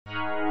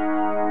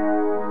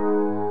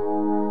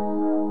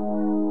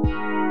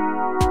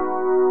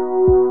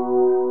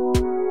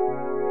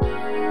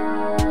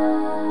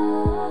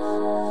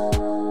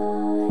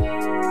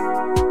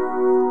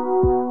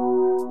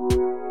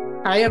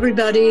Hi,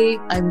 everybody.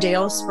 I'm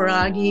Dale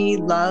Sparagi,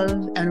 love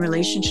and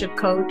relationship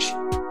coach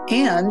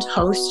and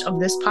host of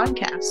this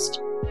podcast,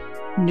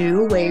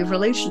 New Wave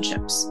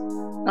Relationships,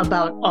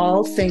 about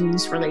all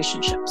things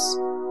relationships,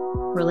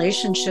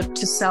 relationship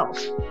to self,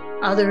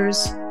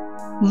 others,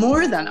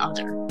 more than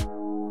other,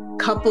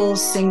 couples,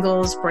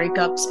 singles,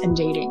 breakups, and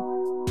dating.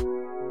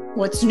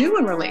 What's new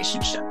in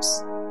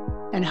relationships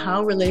and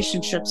how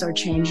relationships are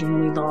changing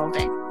and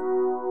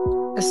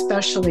evolving,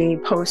 especially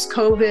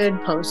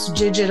post-COVID,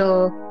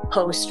 post-digital,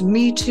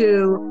 post-Me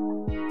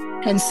Too,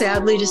 and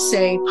sadly to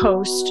say,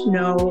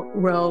 post-No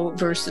Roe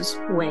versus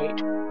Wade.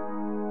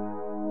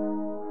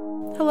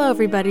 Hello,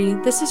 everybody.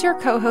 This is your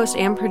co-host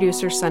and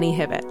producer, Sunny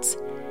Hibbets.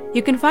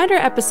 You can find our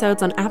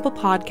episodes on Apple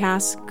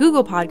Podcasts,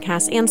 Google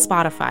Podcasts, and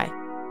Spotify.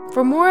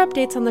 For more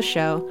updates on the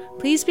show,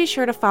 please be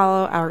sure to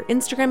follow our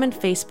Instagram and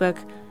Facebook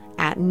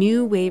at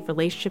New Wave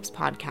Relationships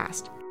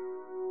Podcast.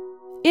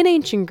 In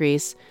ancient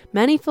Greece,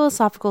 many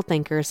philosophical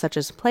thinkers such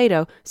as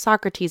Plato,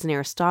 Socrates, and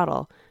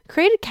Aristotle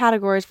created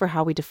categories for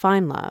how we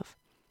define love.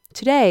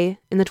 Today,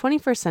 in the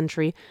 21st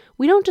century,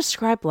 we don't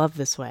describe love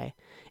this way.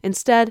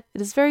 Instead,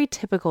 it is very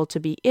typical to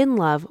be in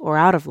love or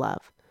out of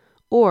love,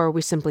 or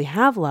we simply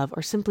have love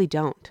or simply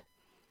don't.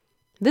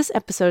 This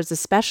episode is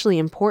especially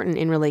important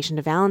in relation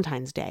to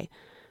Valentine's Day,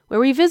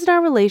 where we visit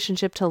our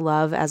relationship to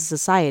love as a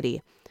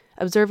society,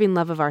 observing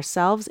love of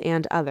ourselves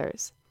and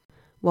others.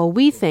 While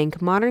we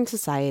think modern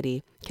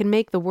society can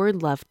make the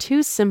word love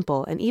too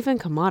simple and even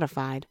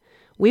commodified,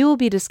 we will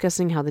be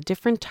discussing how the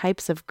different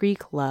types of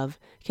Greek love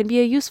can be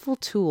a useful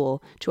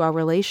tool to our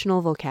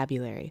relational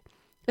vocabulary,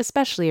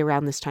 especially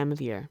around this time of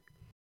year.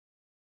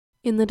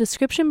 In the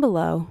description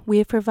below, we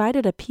have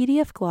provided a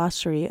PDF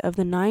glossary of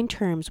the 9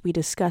 terms we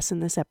discuss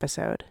in this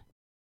episode.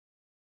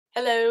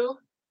 Hello.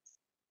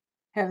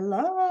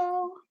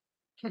 Hello.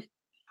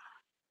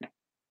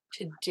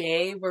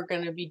 Today we're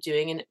going to be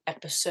doing an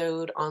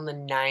episode on the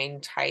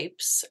 9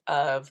 types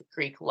of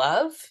Greek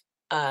love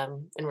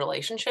in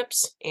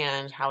relationships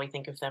and how we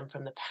think of them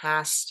from the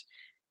past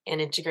and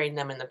integrating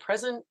them in the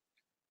present.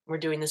 We're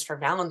doing this for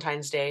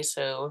Valentine's Day,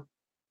 so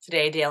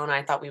today Dale and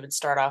I thought we would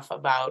start off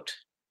about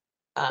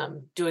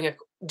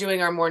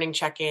doing our morning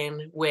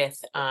check-in with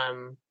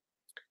how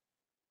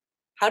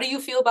do you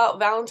feel about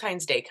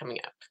Valentine's Day coming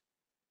up?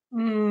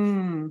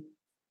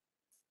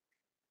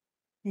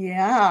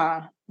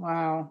 Yeah.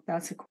 Wow,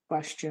 that's a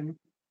question.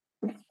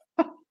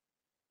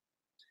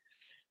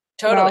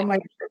 Totally. Well,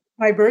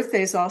 my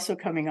birthday is also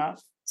coming up,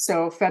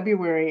 so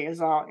February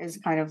is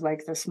kind of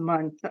like this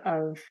month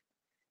of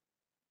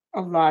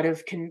a lot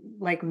of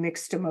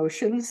mixed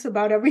emotions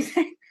about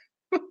everything,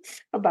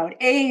 about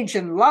age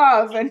and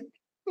love and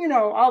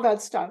all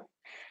that stuff.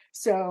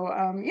 So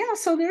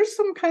so there's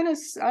some kind of,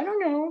 I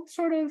don't know,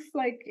 sort of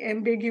like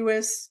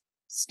ambiguous,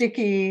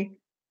 sticky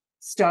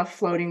stuff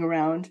floating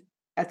around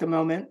at the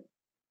moment.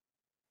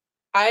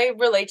 I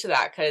relate to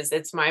that because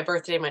it's my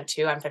birthday month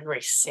too. I'm February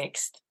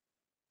 6th.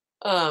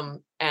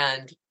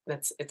 And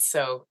it's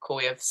so cool.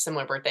 We have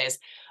similar birthdays.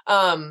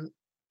 And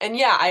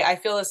yeah, I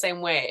feel the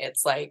same way.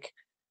 It's like,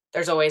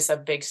 there's always a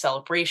big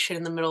celebration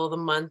in the middle of the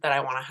month that I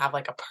want to have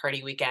like a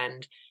party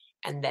weekend.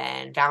 And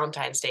then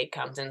Valentine's Day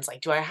comes and it's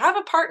like, do I have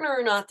a partner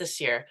or not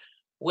this year?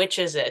 Which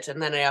is it? And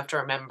then I have to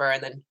remember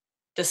and then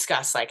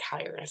discuss like how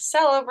you're going to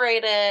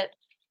celebrate it.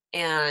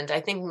 And I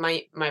think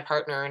my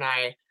partner and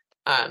I,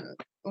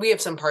 we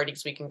have some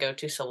parties we can go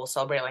to, so we'll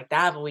celebrate like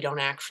that, but we don't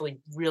actually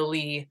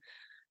really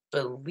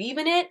believe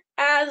in it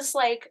as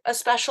like a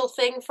special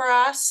thing for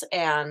us,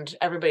 and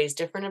everybody's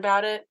different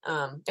about it,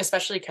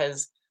 especially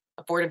because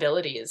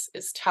affordability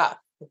is tough.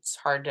 It's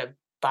hard to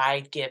buy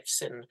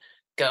gifts and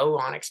go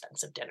on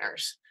expensive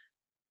dinners.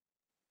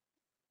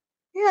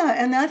 Yeah,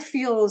 and that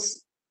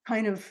feels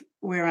kind of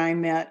where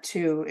I'm at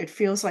too. It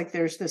feels like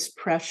there's this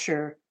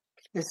pressure,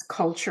 this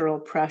cultural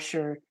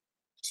pressure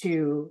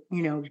to,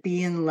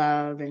 be in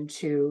love and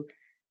to,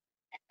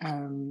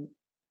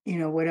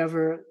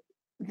 whatever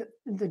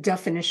the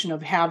definition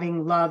of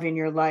having love in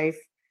your life,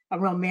 a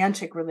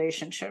romantic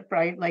relationship,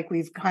 right? Like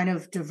we've kind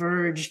of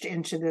diverged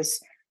into this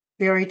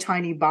very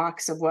tiny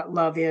box of what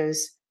love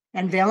is.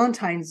 And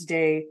Valentine's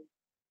Day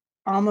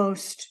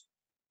almost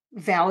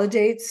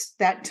validates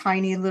that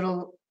tiny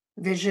little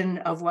vision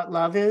of what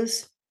love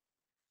is.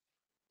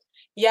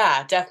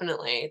 Yeah,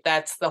 definitely.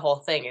 That's the whole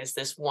thing, is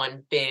this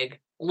one big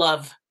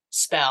love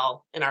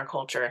spell in our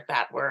culture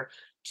that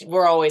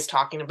we're always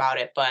talking about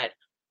it. But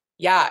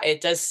yeah,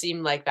 it does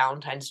seem like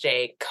Valentine's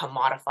Day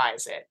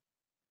commodifies it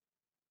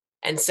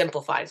and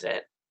simplifies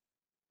it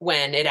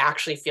when it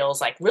actually feels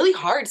like really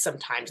hard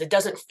sometimes. It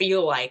doesn't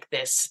feel like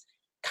this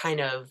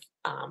kind of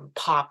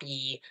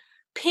poppy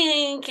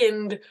pink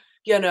and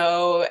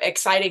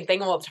exciting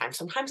thing all the time.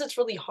 Sometimes it's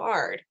really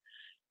hard.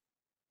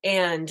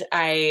 And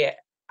I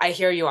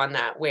hear you on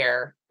that,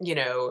 where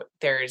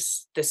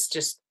there's this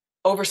just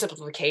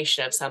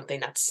oversimplification of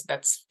something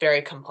that's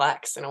very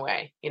complex in a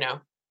way,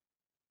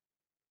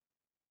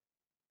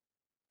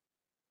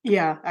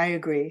 Yeah, I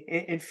agree.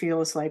 It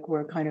feels like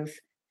we're kind of,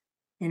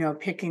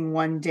 picking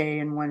one day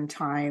and one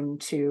time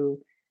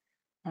to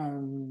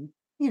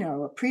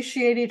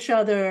appreciate each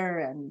other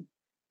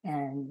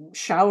and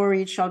shower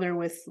each other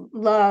with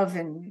love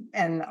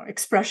and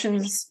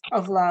expressions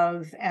of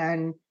love.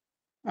 And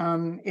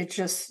it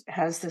just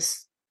has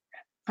this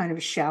kind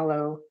of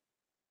shallow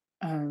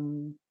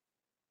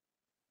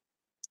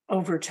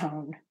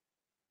overtone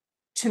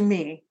to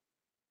me,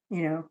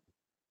 Yeah,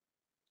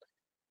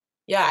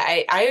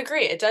 I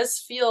agree. It does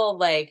feel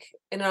like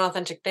an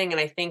authentic thing. And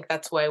I think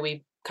that's why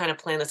we kind of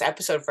planned this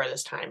episode for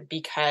this time,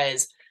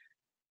 because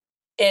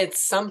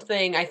it's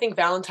something, I think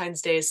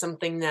Valentine's Day is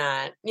something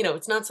that,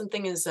 it's not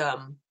something as, I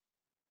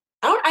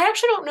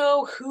actually don't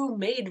know who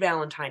made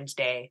Valentine's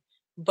Day,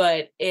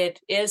 but it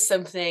is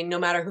something, no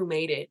matter who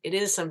made it, it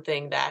is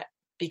something that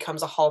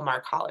becomes a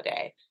hallmark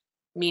holiday,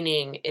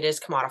 meaning it is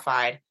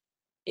commodified.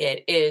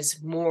 It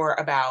is more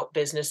about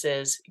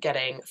businesses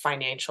getting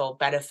financial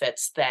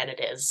benefits than it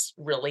is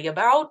really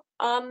about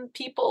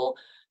people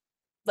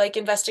like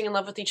investing in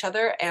love with each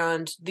other.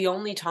 And the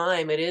only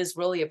time it is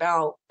really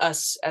about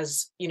us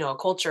as, a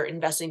culture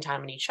investing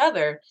time in each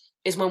other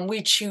is when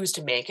we choose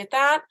to make it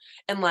that,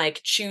 and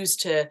like choose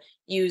to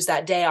use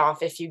that day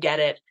off, if you get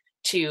it,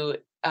 to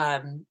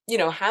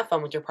have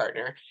fun with your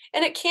partner.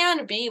 And it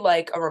can be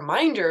like a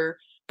reminder,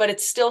 but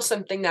it's still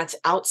something that's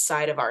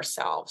outside of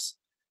ourselves.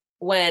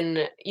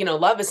 When,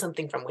 love is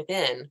something from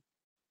within.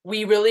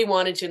 We really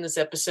wanted to, in this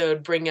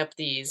episode, bring up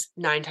these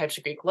 9 types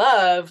of Greek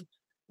love,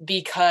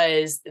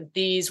 because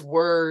these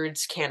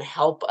words can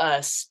help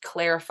us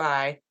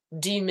clarify,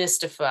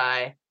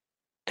 demystify,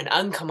 and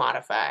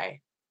uncommodify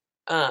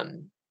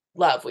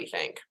love, we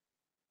think.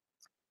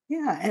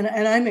 Yeah,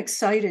 and I'm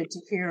excited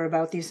to hear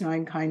about these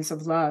 9 kinds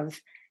of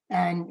love.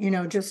 And,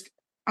 just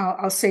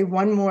I'll say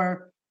one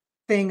more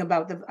thing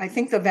about I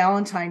think the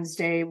Valentine's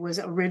Day was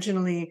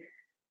originally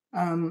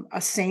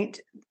a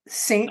Saint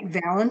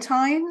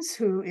Valentine's,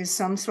 who is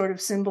some sort of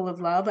symbol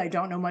of love. I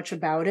don't know much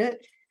about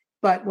it,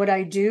 but what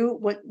I do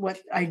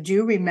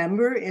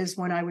remember is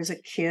when I was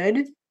a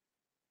kid,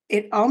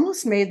 it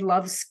almost made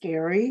love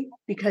scary,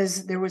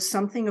 because there was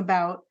something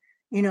about,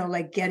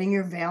 like getting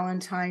your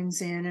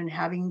Valentines in and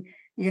having,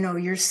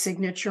 your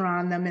signature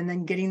on them, and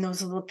then getting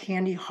those little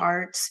candy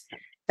hearts.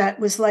 That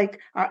was like,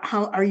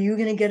 how are you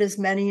going to get as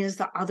many as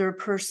the other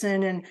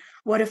person? And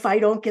what if I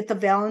don't get the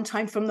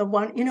Valentine from the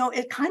one,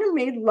 it kind of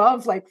made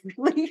love like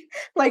really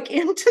like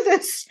into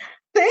this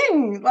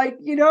thing, like,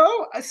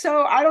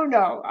 so I don't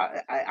know.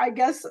 I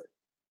guess,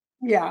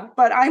 yeah,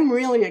 but I'm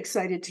really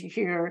excited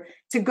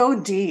to go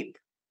deep,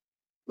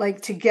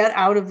 like to get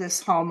out of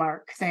this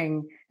Hallmark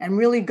thing and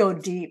really go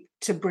deep,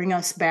 to bring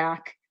us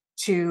back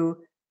to,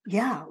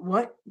 yeah,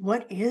 what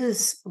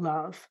is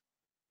love?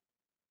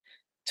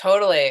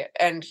 Totally.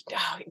 And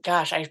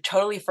gosh, I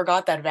totally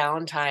forgot that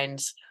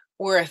Valentines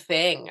were a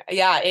thing.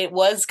 Yeah, it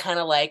was kind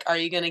of like, are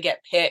you going to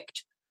get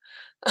picked?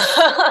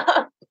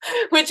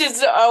 Which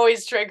is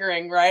always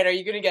triggering, right? Are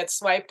you going to get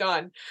swiped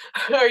on?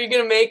 Are you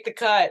going to make the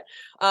cut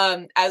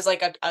as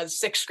like a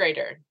 6th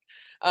grader?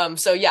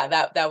 So yeah,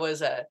 that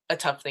was a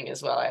tough thing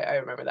as well. I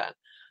remember that.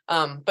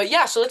 But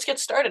yeah, so let's get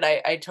started.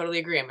 I totally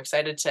agree. I'm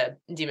excited to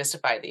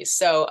demystify these.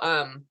 So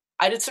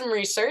I did some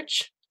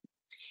research.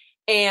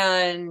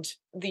 And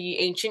the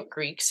ancient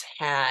Greeks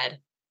had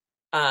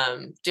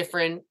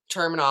different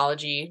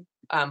terminology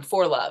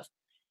for love.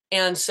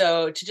 And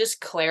so to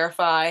just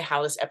clarify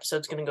how this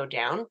episode's going to go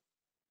down,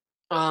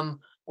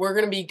 we're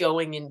going to be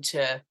going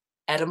into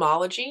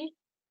etymology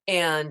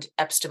and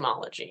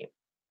epistemology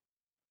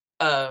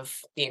of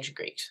the ancient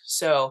Greeks.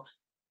 So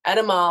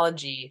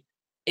etymology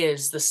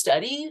is the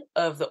study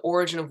of the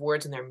origin of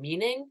words and their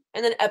meaning.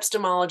 And then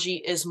epistemology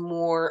is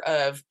more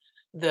of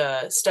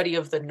the study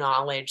of the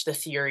knowledge, the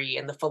theory,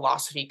 and the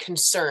philosophy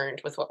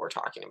concerned with what we're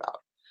talking about.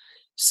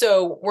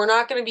 So we're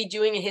not going to be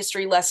doing a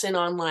history lesson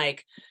on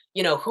like,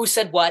 who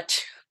said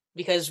what,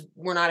 because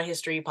we're not a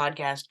history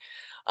podcast.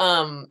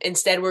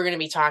 Instead, we're going to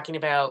be talking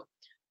about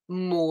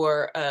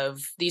more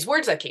of these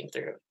words that came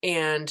through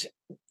and,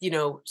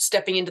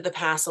 stepping into the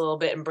past a little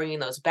bit and bringing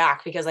those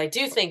back, because I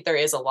do think there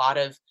is a lot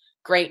of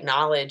great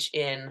knowledge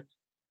in,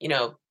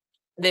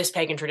 this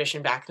pagan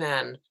tradition back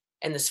then,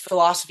 and this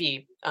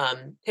philosophy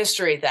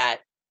history that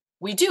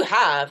we do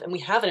have, and we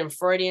have it in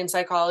Freudian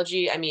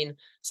psychology. I mean,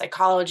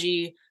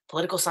 psychology,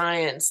 political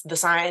science, the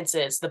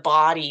sciences, the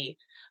body,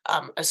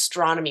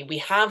 astronomy. We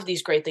have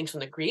these great things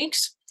from the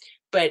Greeks,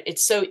 but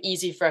it's so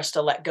easy for us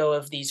to let go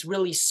of these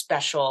really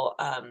special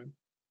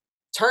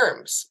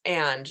terms,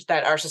 and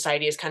that our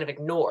society is kind of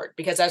ignored,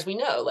 because as we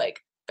know,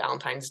 like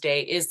Valentine's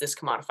Day is this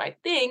commodified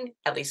thing,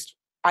 at least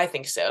I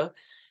think so.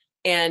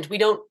 And we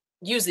don't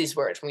use these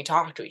words when we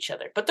talk to each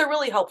other, but they're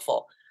really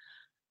helpful.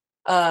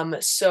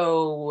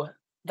 So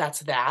that's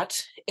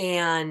that.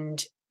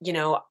 And,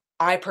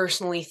 I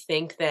personally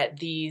think that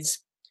these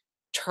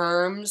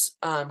terms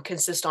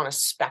consist on a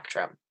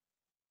spectrum.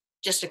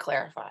 Just to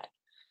clarify,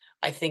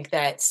 I think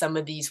that some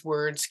of these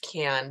words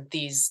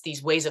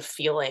these ways of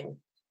feeling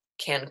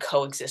can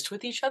coexist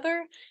with each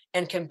other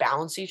and can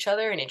balance each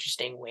other in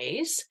interesting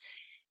ways.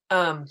 So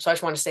I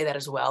just want to say that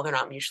as well. They're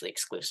not mutually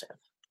exclusive.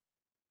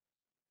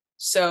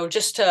 So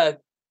just to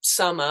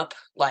sum up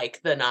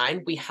like the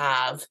 9, we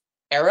have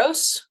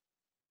eros,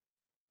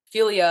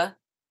 philia,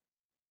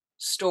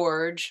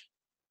 storge,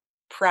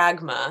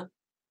 pragma,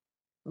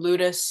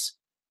 ludus,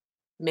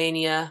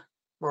 mania,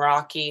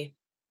 meraki,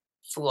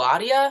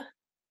 fluadia,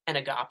 and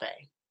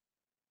agape.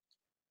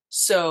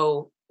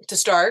 So to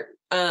start,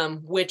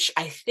 which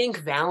I think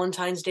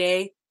Valentine's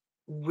Day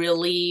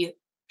really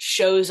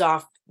shows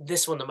off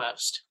this one the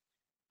most,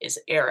 is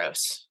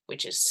eros,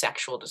 which is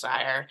sexual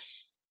desire.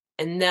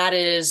 And that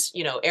is,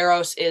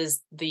 eros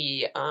is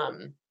the,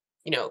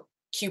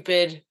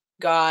 Cupid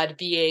god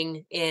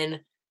being in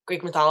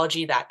Greek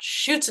mythology that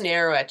shoots an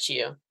arrow at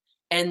you.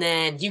 And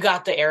then you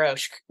got the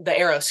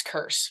Eros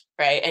curse,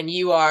 right? And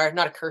you are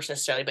not a curse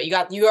necessarily, but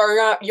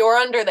you're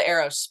under the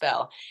Eros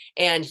spell,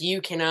 and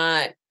you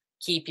cannot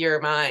keep your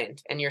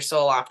mind and your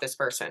soul off this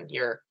person.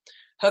 You're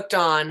hooked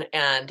on,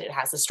 and it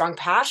has a strong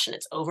passion.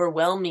 It's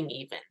overwhelming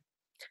even.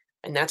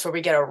 And that's where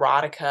we get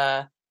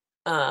erotica,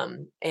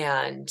 and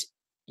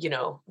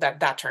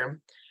that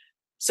term.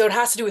 So it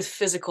has to do with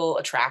physical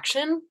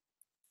attraction.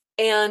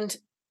 And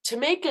to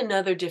make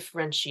another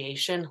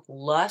differentiation,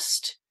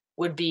 lust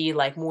would be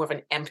like more of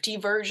an empty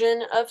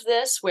version of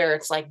this, where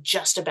it's like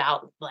just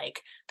about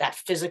like that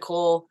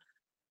physical,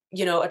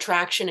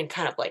 attraction and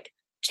kind of like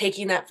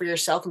taking that for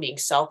yourself and being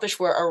selfish,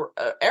 where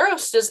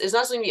eros is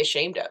not something to be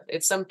ashamed of.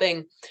 It's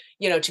something,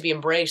 to be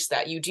embraced,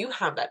 that you do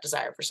have that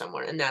desire for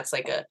someone. And that's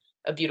like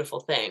a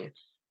beautiful thing.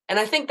 And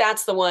I think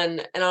that's the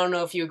one, and I don't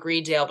know if you agree,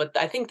 Dale, but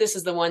I think this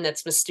is the one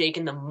that's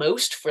mistaken the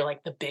most for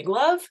like the big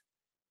love.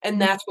 And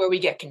that's where we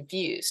get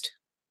confused.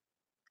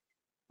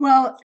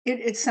 Well,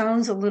 it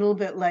sounds a little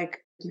bit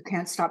like you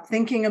can't stop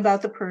thinking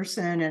about the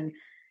person. And,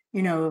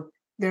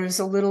 there's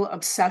a little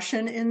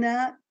obsession in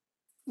that,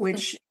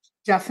 which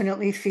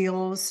definitely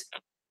feels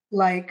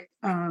like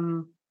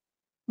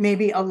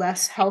maybe a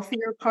less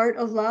healthier part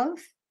of love.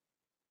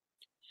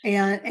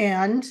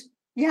 And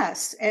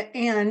yes,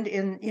 and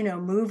in,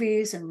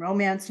 movies and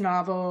romance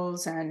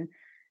novels, and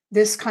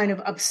this kind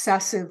of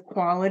obsessive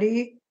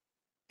quality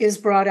is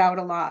brought out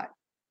a lot.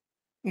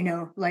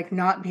 Like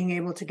not being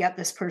able to get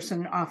this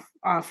person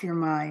off your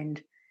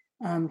mind,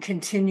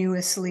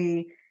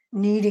 continuously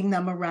needing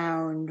them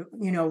around,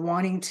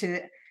 wanting to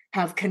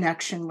have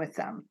connection with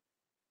them.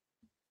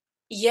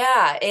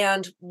 Yeah.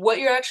 And what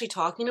you're actually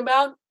talking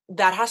about,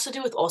 that has to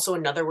do with also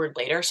another word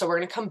later. So we're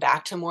going to come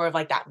back to more of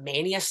like that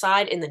mania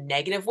side in the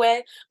negative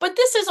way. But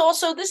this is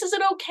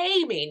an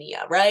okay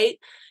mania, right?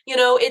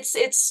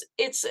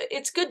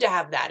 It's good to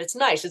have that. It's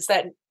nice. It's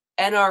that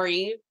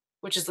NRE,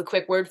 which is the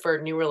quick word for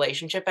new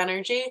relationship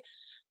energy.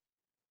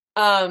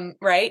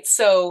 Right.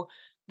 So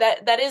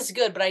that is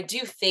good. But I do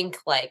think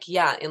like,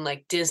 yeah, in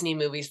like Disney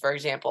movies, for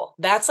example,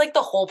 that's like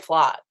the whole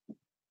plot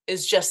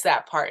is just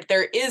that part.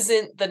 There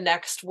isn't the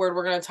next word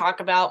we're going to talk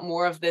about,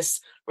 more of this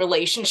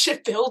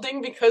relationship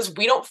building, because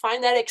we don't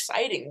find that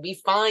exciting. We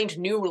find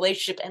new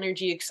relationship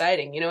energy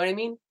exciting. You know what I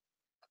mean?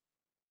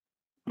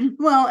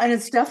 Well, and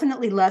it's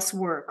definitely less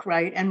work,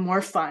 right? And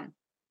more fun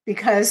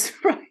because,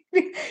 right?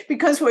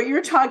 Because what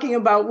you're talking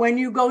about, when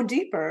you go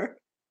deeper,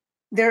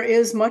 there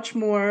is much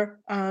more,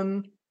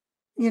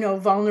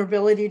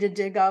 vulnerability to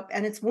dig up,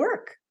 and it's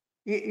work.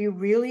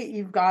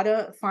 You've got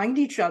to find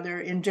each other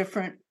in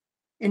different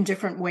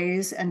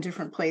ways and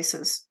different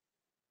places.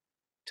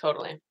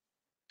 Totally.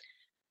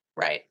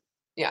 Right.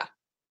 Yeah.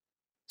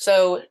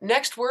 So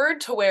next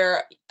word, to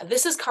where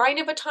this is kind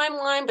of a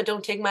timeline, but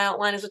don't take my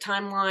outline as a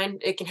timeline.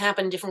 It can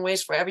happen in different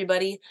ways for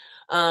everybody.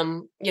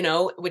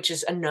 Which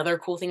is another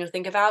cool thing to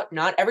think about.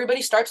 Not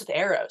everybody starts with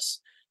eros.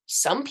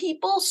 Some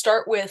people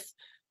start with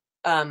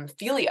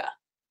philia,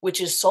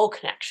 which is soul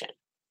connection,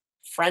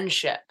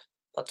 friendship,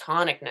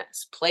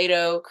 platonicness.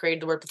 Plato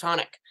created the word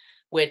platonic,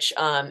 which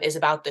is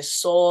about this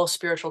soul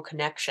spiritual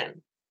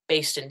connection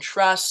based in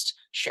trust,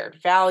 shared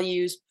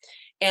values.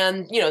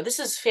 And, this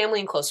is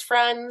family and close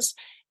friends,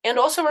 and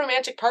also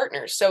romantic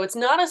partners. So it's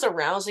not as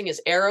arousing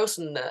as eros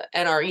and the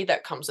NRE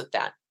that comes with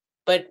that.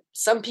 But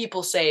some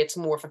people say it's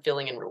more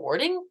fulfilling and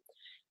rewarding.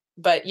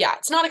 But yeah,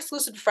 it's not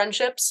exclusive to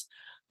friendships.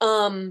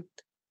 And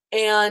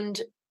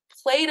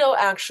Plato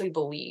actually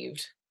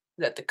believed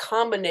that the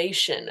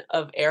combination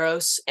of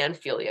eros and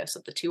philia, so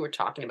the two we're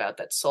talking about,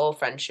 that soul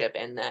friendship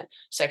and that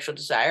sexual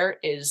desire,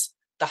 is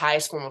the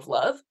highest form of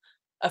love,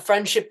 a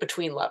friendship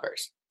between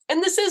lovers.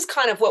 And this is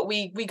kind of what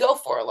we go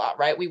for a lot,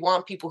 right? We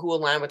want people who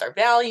align with our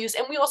values,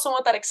 and we also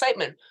want that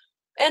excitement.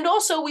 And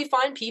also we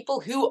find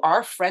people who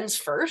are friends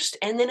first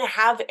and then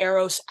have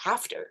eros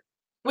after,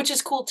 which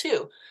is cool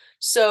too.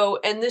 So,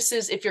 and this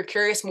is, if you're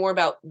curious more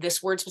about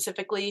this word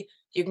specifically,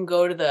 you can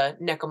go to the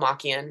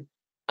Nicomachean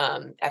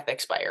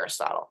Ethics by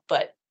Aristotle.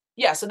 But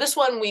yeah, so this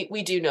one,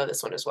 we do know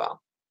this one as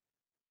well.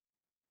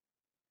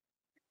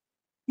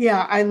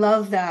 Yeah, I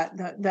love that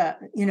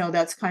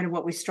that's kind of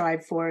what we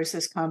strive for, is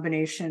this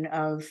combination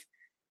of,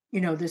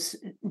 this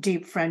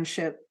deep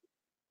friendship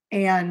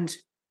and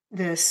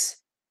this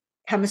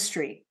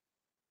chemistry.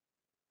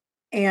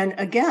 And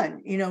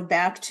again,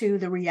 back to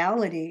the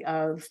reality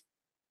of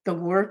the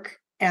work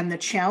and the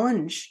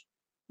challenge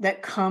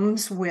that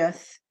comes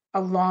with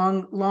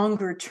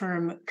longer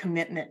term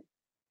commitment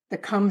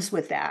that comes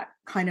with that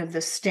kind of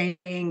the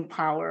staying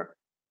power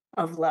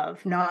of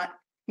love, not,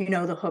 the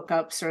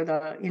hookups or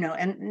the,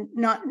 and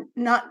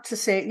not to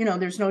say,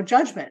 there's no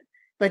judgment,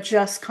 but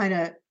just kind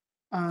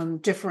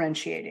of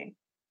differentiating.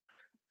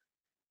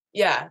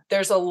 Yeah,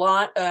 there's a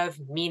lot of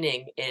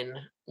meaning in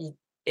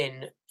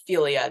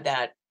philia,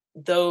 that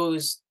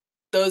those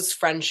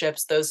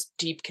friendships, those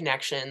deep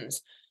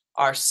connections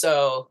are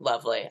so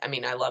lovely. I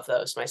mean, I love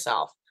those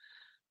myself.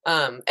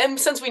 And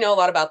since we know a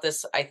lot about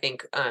this, I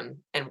think, and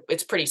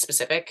it's pretty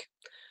specific,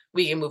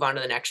 we can move on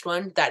to the next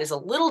one that is a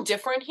little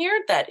different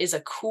here. That is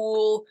a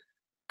cool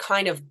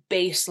kind of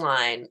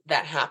baseline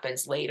that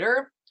happens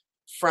later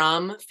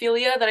from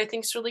philia that I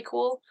think is really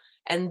cool.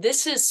 And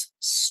this is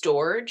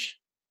storge,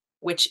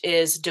 which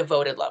is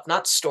devoted love,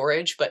 not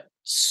storage, but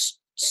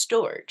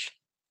storage.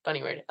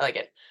 Funny word. I like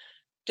it.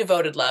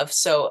 Devoted love.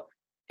 So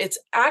it's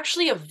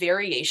actually a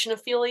variation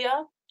of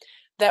philia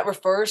that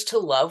refers to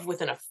love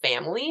within a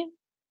family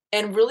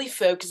and really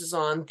focuses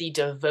on the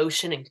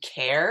devotion and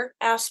care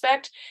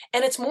aspect.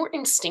 And it's more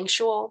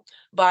instinctual,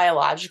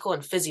 biological,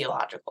 and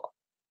physiological.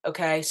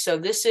 Okay. So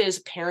this is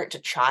parent to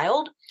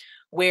child,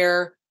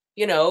 where,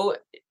 in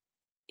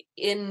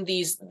in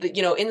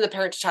the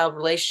parent to child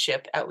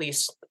relationship, at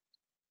least,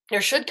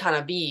 there should kind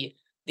of be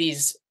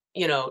these,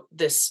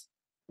 this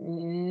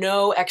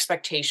no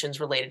expectations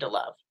related to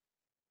love.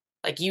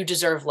 Like, you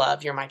deserve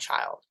love, you're my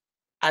child,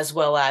 as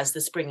well as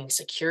this bringing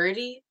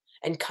security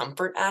and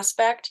comfort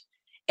aspect.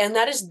 And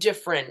that is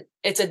different.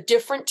 It's a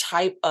different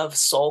type of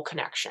soul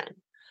connection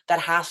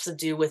that has to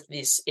do with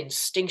this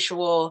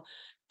instinctual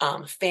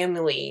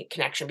family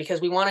connection,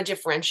 because we want to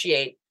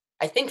differentiate,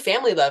 I think,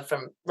 family love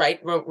from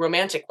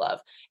romantic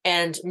love,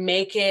 and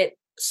make it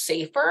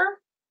safer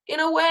in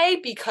a way,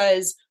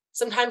 because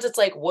sometimes it's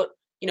like,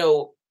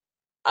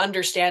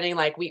 understanding,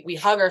 like, we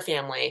hug our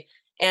family.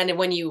 And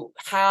when you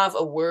have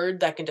a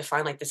word that can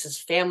define, like, this is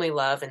family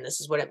love and this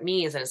is what it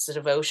means, and it's a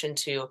devotion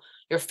to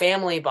your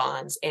family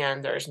bonds,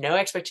 and there's no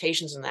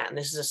expectations in that, and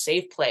this is a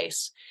safe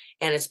place,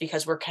 and it's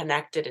because we're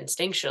connected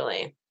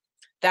instinctually,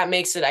 that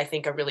makes it, I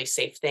think, a really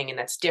safe thing. And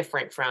that's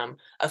different from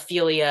a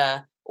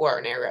philia or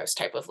an eros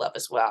type of love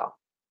as well.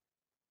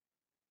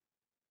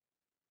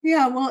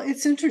 Yeah, well,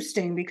 it's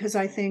interesting because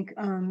I think,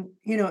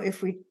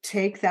 if we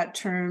take that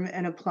term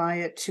and apply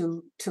it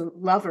to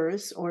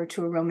lovers or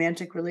to a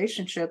romantic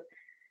relationship,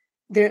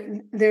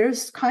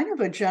 there's kind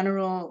of a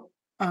general,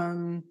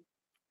 I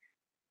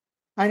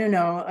don't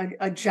know,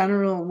 a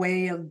general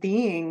way of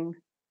being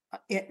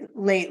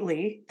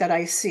lately that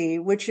I see,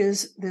 which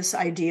is this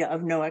idea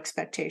of no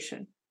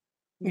expectation.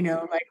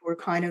 Like, we're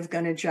kind of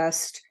going to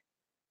just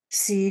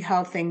see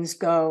how things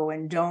go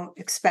and don't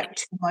expect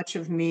too much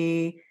of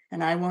me,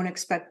 and I won't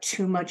expect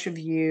too much of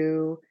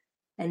you,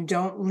 and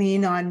don't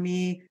lean on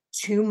me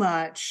too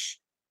much.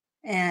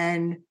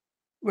 And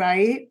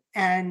right.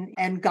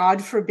 And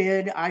God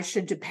forbid I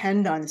should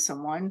depend on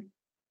someone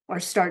or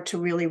start to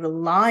really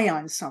rely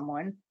on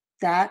someone.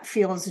 That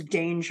feels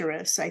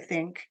dangerous, I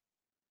think,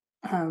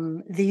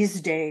 these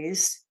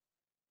days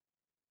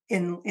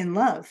in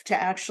love, to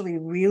actually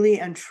really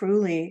and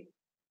truly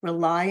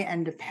rely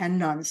and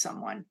depend on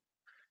someone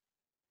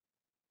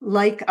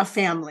like a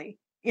family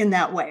in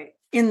that way.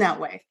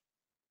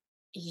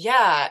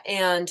 Yeah.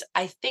 And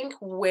I think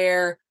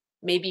where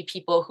maybe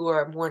people who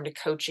are more into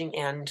coaching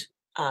and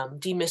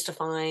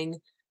demystifying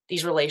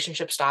these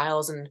relationship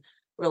styles and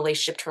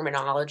relationship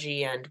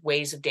terminology and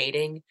ways of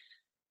dating,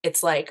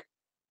 it's like,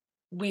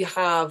 we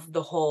have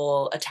the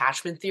whole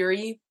attachment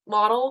theory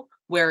model,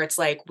 where it's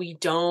like, we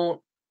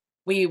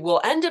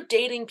will end up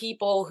dating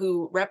people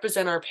who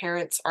represent our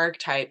parents'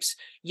 archetypes,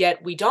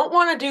 yet we don't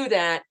want to do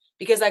that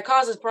because that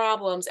causes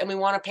problems, and we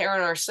want to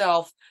parent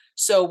ourselves,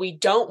 so we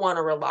don't want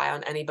to rely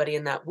on anybody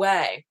in that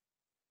way.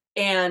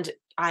 And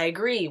I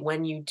agree,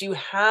 when you do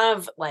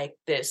have like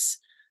this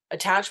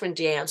attachment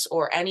dance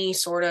or any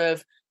sort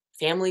of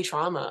family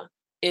trauma,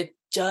 it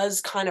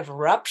does kind of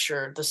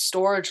rupture the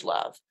storage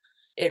love.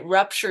 It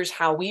ruptures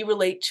how we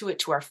relate to it,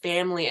 to our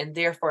family, and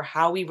therefore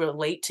how we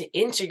relate to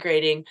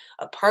integrating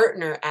a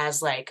partner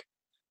as, like,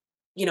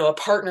 a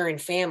partner in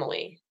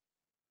family.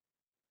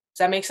 Does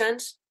that make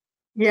sense?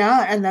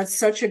 Yeah, and that's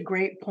such a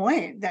great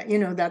point, that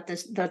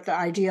that the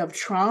idea of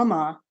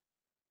trauma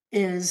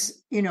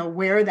is,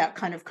 where that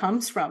kind of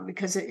comes from,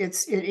 because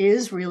it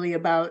is really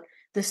about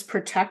this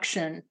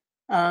protection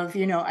of,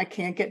 I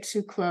can't get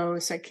too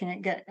close, I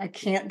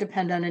can't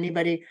depend on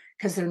anybody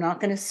because they're not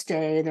going to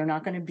stay, they're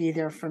not going to be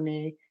there for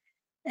me.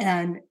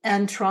 And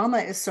trauma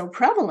is so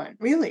prevalent,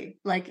 really,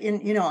 like,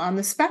 on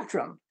the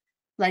spectrum.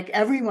 Like,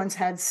 everyone's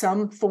had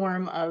some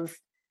form of,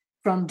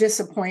 from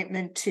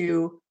disappointment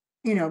to,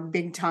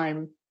 big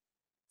time,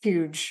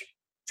 huge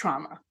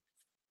trauma.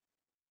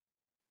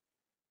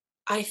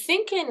 I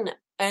think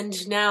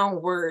and now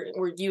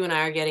we're you and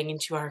I are getting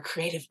into our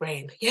creative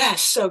brain.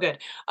 Yes, so good.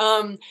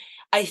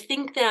 I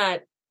think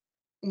that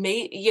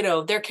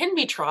there can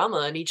be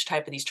trauma in each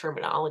type of these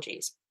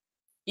terminologies.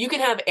 You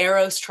can have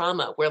Eros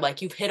trauma where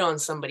like you've hit on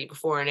somebody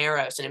before in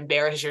Eros and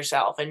embarrassed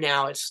yourself, and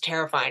now it's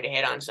terrifying to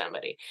hit on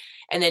somebody.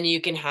 And then you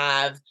can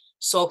have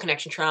soul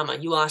connection trauma.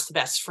 You lost a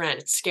best friend.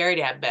 It's scary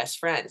to have best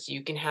friends.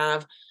 You can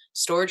have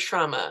storage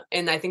trauma.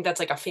 And I think that's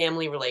like a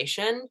family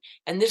relation.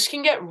 And this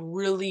can get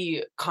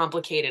really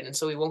complicated. And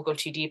so we won't go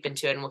too deep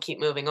into it and we'll keep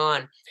moving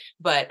on.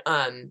 But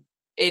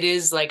it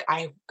is like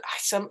I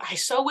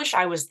so wish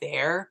I was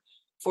there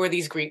for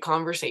these Greek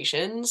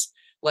conversations,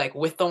 like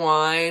with the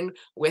wine,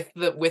 with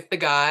the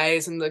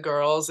guys and the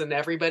girls and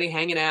everybody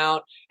hanging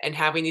out and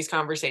having these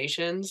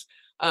conversations,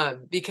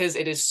 because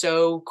it is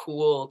so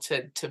cool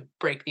to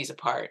break these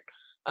apart.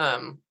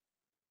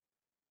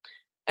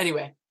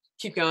 Anyway,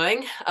 keep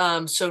going.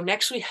 So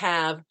next we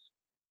have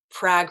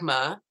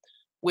pragma,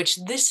 which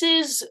this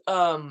is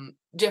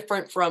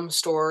different from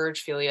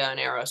storage, philia, and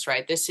eros,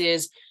 right? This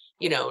is,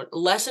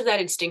 less of that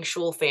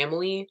instinctual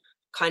family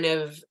kind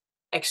of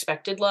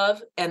expected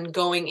love and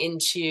going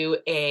into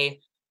a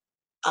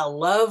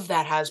love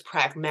that has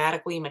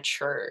pragmatically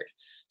matured.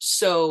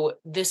 So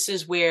this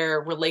is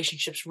where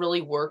relationships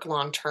really work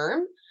long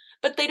term,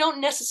 but they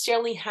don't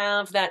necessarily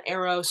have that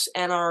eros,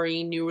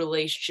 NRE, new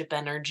relationship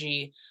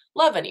energy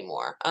love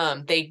anymore.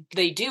 They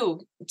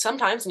do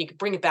sometimes, and you can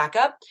bring it back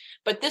up,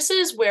 but this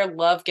is where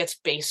love gets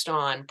based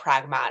on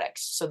pragmatics.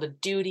 So the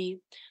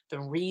duty, the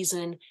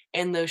reason,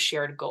 and those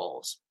shared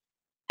goals.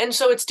 And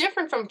so it's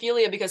different from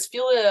philia because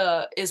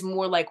philia is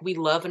more like we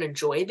love and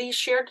enjoy these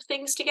shared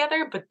things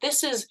together, but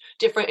this is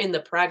different in the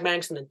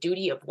pragmatics and the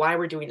duty of why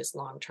we're doing this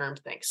long-term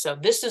thing. So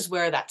this is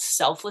where that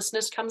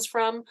selflessness comes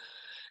from.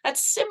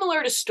 That's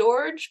similar to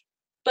storage,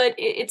 but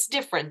it's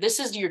different. This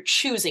is your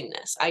choosing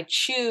this. I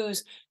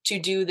choose to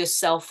do this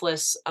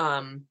selfless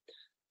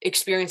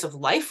experience of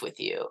life with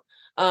you.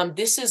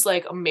 This is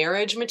like a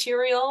marriage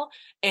material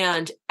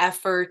and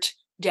effort,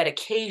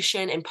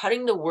 dedication, and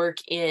putting the work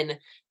in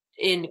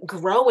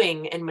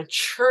growing and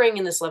maturing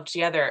in this love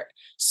together.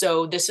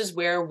 So this is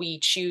where we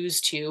choose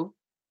to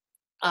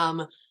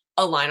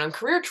align on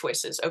career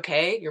choices.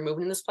 Okay, you're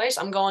moving in this place,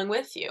 I'm going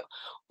with you.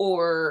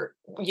 Or,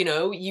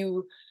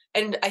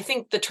 and I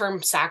think the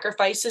term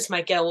sacrifices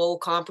might get a little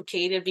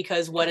complicated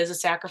because what is a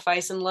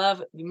sacrifice in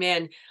love?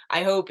 Man,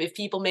 I hope if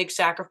people make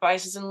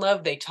sacrifices in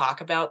love, they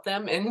talk about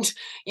them and,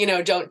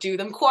 don't do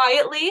them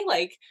quietly.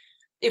 Like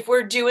if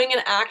we're doing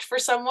an act for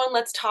someone,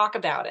 let's talk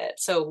about it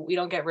so we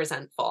don't get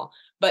resentful.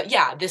 But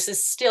yeah, this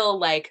is still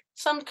like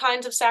some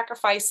kinds of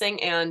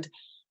sacrificing and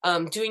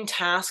doing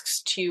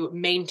tasks to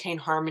maintain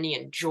harmony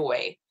and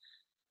joy.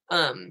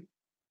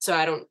 So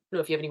I don't know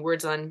if you have any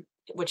words on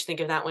what you think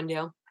of that one,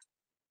 Dale.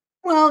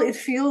 Well, it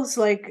feels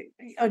like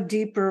a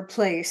deeper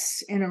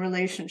place in a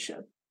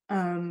relationship.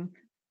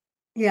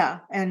 Yeah,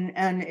 and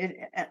it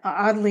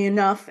oddly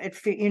enough,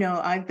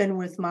 I've been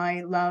with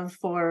my love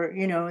for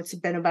it's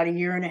been about a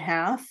year and a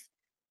half,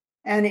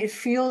 and it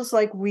feels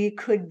like we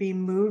could be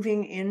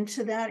moving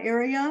into that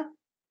area,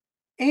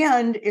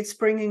 and it's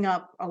bringing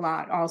up a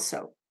lot.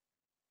 Also,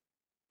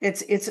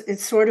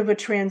 it's sort of a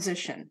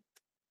transition.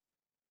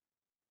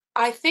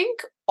 I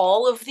think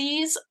all of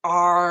these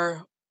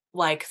are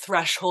like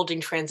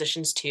thresholding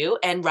transitions too.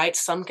 And right,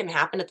 some can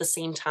happen at the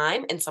same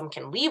time and some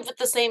can leave at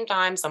the same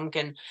time. Some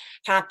can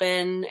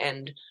happen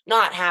and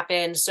not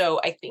happen.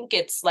 So I think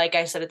it's like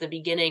I said at the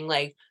beginning,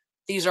 like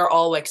these are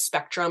all like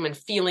spectrum and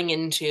feeling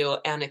into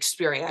and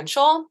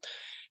experiential.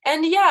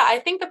 And yeah, I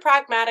think the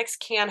pragmatics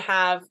can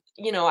have,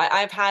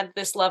 I've had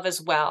this love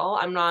as well.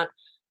 I'm not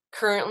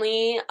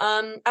currently,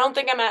 I don't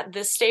think I'm at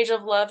this stage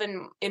of love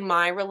in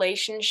my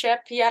relationship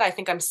yet. I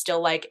think I'm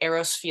still like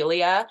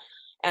erosphilia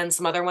and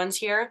some other ones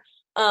here.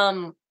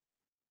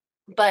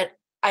 But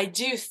I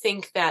do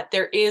think that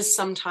there is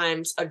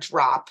sometimes a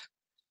drop.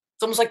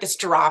 It's almost like this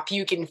drop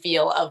you can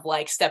feel of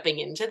like stepping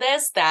into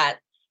this that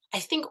I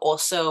think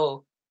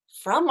also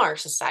from our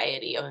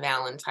society of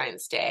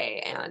Valentine's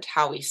Day and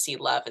how we see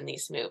love in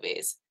these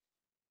movies,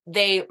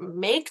 they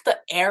make the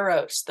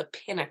eros the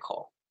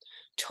pinnacle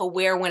to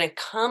where when it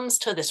comes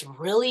to this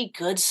really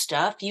good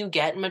stuff you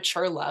get in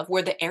mature love,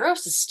 where the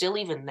eros is still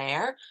even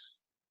there,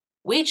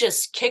 we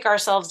just kick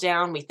ourselves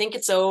down. We think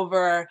it's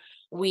over.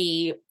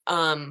 We,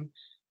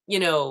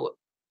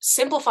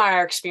 simplify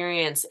our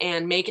experience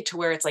and make it to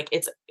where it's like,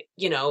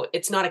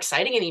 it's not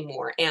exciting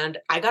anymore. And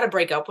I got to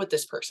break up with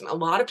this person. A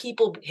lot of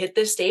people hit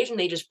this stage and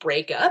they just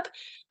break up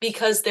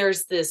because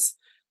there's this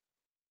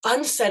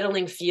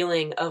unsettling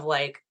feeling of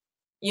like,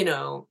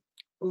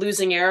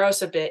 losing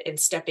eros a bit and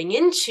stepping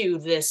into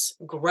this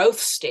growth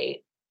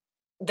state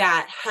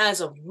that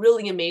has a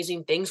really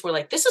amazing things where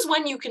like this is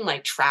when you can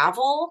like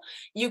travel,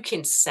 you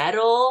can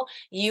settle,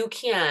 you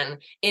can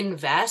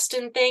invest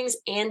in things,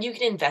 and you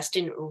can invest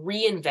in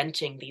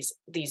reinventing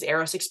these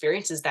eros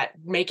experiences that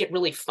make it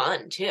really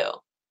fun too.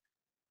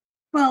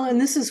 Well, and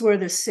this is where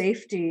the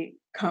safety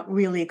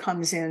really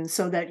comes in,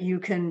 so that you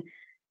can,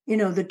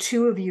 the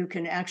two of you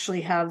can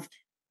actually have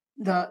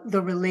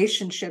the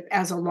relationship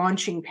as a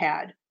launching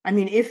pad. I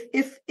mean,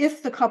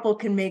 if the couple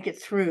can make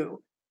it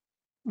through,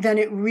 then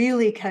it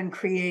really can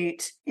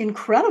create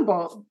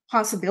incredible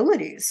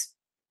possibilities.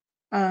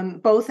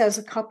 both as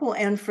a couple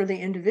and for the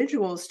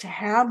individuals, to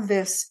have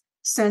this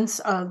sense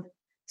of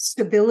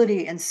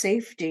stability and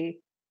safety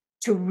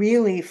to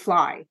really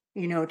fly,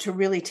 to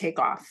really take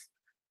off.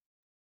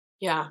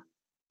 Yeah.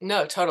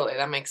 No, totally.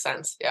 That makes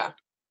sense. Yeah.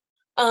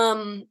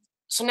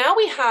 So now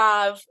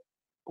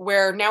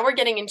we're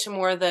getting into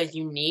more of the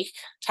unique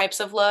types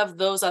of love.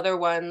 Those other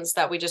ones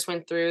that we just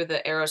went through,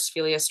 the eros,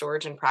 philia,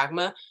 storge, and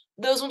pragma,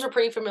 those ones we're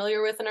pretty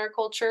familiar with in our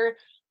culture.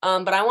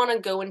 But I want to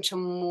go into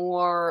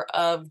more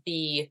of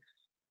the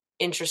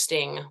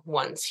interesting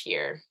ones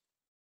here.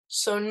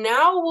 So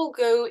now we'll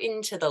go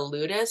into the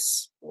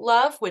ludus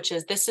love,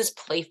 this is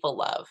playful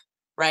love,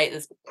 right?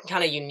 It's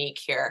kind of unique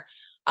here.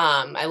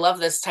 I love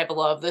this type of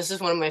love. This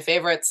is one of my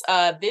favorites.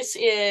 This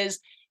is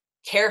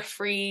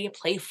carefree,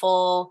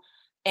 playful,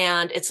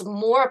 and it's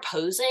more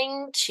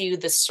opposing to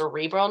the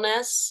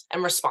cerebralness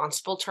and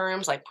responsible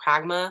terms like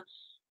pragma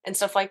and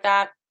stuff like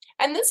that.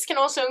 And this can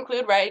also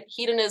include, right,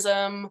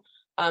 hedonism,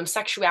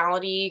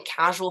 sexuality,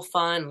 casual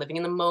fun, living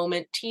in the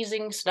moment,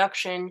 teasing,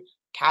 seduction,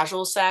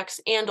 casual sex,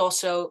 and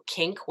also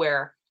kink,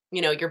 where,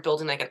 you're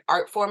building like an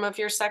art form of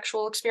your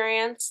sexual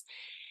experience.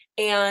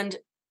 And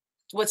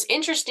what's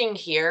interesting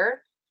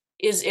here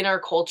is in our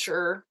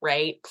culture,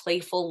 right,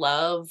 playful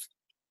love,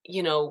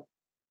 no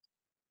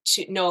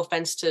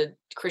offense to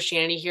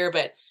Christianity here,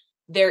 but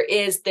there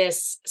is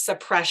this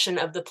suppression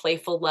of the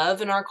playful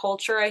love in our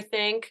culture, I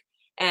think.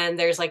 And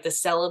there's like the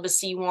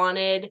celibacy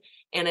wanted.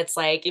 And it's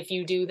like, if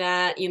you do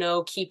that,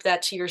 keep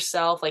that to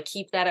yourself, like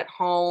keep that at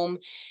home.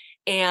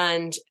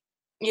 And,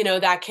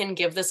 that can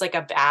give this like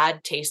a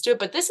bad taste to it.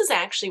 But this is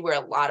actually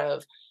where a lot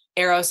of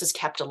eros is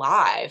kept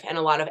alive and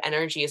a lot of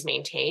energy is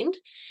maintained.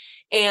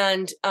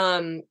 And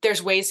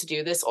there's ways to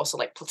do this also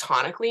like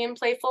platonically in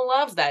playful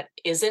love that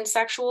isn't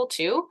sexual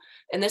too.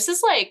 And this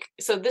is like,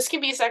 so this can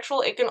be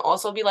sexual. It can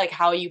also be like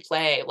how you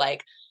play,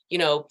 like,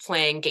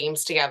 playing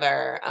games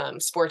together,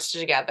 sports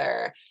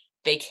together,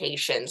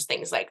 vacations,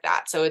 things like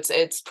that. So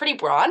it's pretty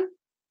broad,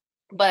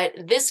 but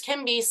this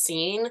can be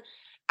seen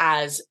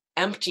as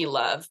empty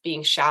love,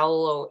 being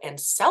shallow and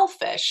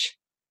selfish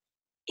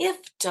if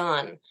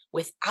done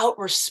without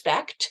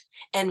respect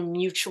and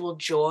mutual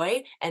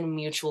joy and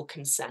mutual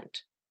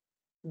consent.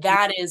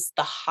 That is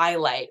the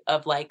highlight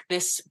of like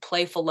this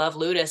playful love.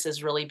 Ludus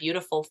is really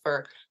beautiful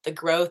for the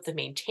growth, the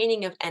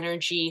maintaining of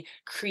energy,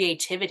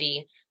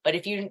 creativity. But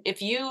if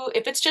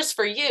it's just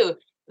for you,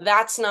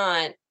 that's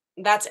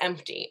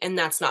empty and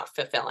that's not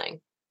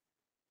fulfilling.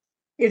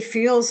 It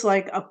feels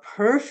like a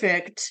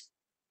perfect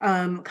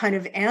kind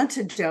of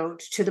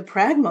antidote to the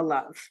pragma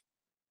love,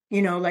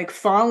 like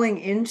falling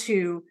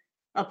into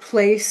a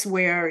place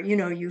where,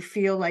 you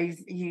feel like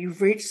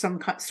you've reached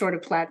some sort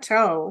of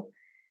plateau,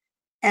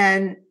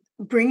 and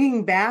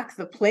bringing back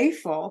the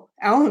playful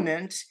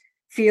element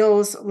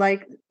feels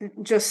like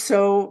just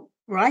so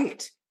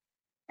right.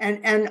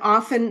 And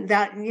often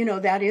that,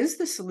 that is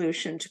the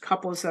solution to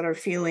couples that are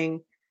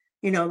feeling,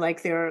 like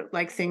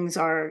things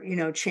are,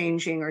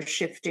 changing or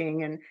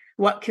shifting. And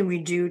what can we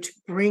do to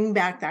bring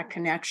back that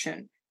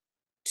connection,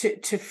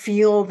 to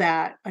feel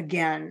that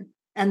again?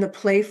 And the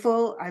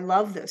playful, I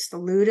love this, the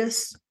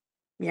ludus.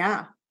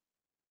 Yeah,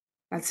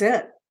 that's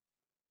it.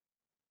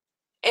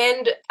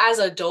 And as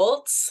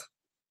adults,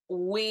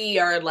 we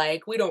are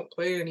like, we don't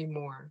play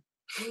anymore,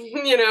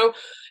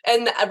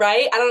 and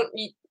right.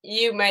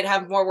 You might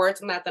have more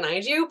words on that than I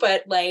do,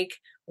 but like,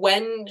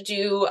 when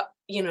do,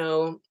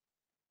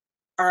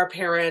 our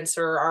parents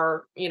or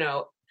our,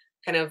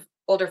 kind of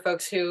older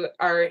folks who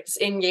are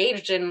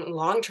engaged in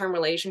long-term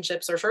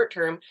relationships or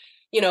short-term,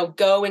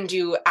 go and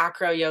do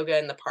acro yoga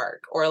in the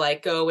park, or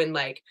like go and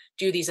like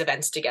do these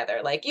events together.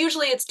 Like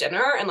usually it's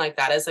dinner, and like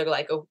that is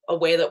a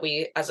way that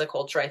we as a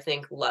culture, I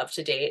think, love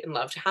to date and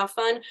love to have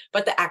fun.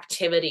 But the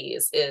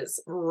activities is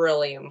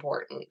really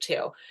important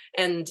too.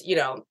 And,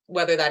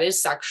 whether that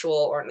is sexual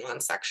or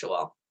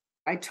non-sexual.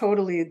 I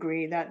totally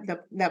agree that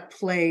that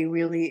play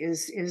really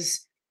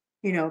is,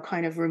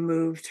 kind of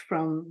removed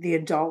from the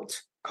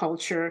adult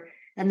culture.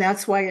 And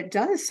that's why it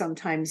does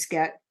sometimes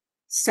get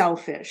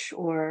selfish,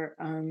 or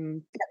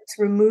it's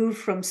removed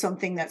from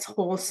something that's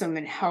wholesome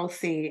and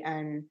healthy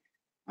and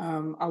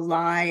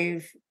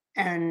alive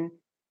and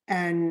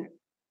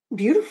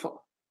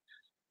beautiful.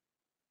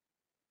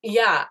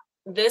 Yeah,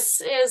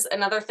 this is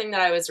another thing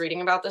that I was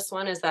reading about this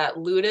one, is that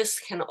ludus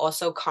can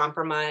also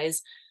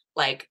compromise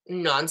like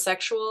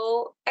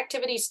non-sexual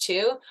activities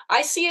too.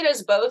 I see it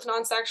as both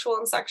non-sexual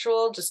and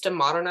sexual, just to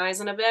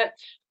modernize in a bit.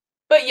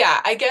 But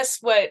yeah, I guess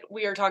what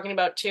we are talking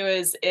about too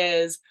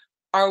is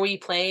are we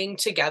playing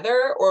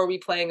together or are we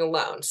playing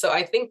alone? So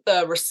I think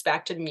the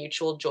respect and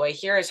mutual joy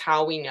here is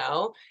how we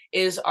know,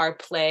 is our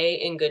play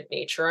in good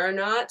nature or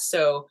not.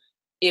 So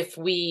if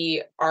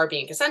we are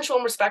being consensual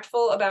and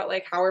respectful about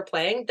like how we're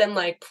playing, then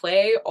like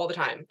play all the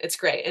time. It's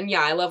great. And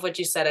yeah, I love what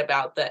you said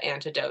about the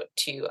antidote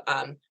to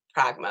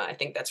pragma. I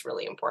think that's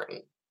really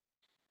important.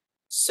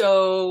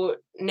 So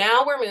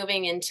now we're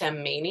moving into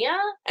mania,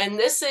 and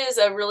this is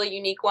a really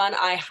unique one.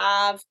 I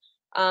have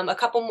a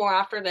couple more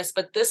after this,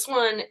 but this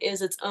one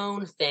is its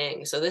own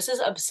thing. So this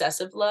is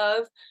obsessive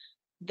love.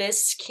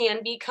 this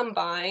can be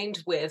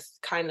combined with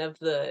kind of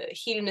the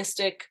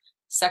hedonistic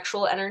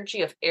sexual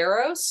energy of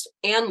Eros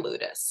and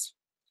Ludus,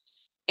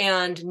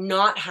 and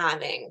not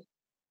having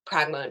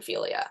pragma and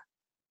philia.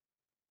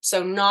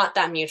 So not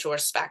that mutual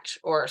respect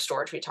or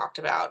storage we talked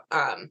about,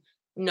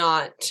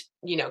 not,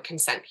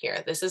 consent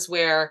here. This is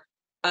where,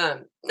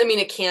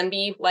 it can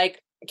be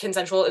like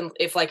consensual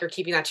if like you're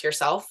keeping that to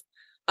yourself.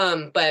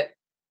 But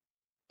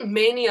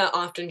mania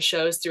often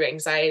shows through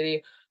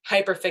anxiety,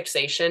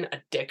 hyperfixation,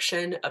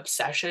 addiction,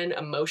 obsession,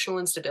 emotional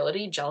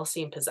instability,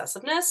 jealousy, and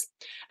possessiveness.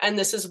 And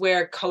this is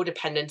where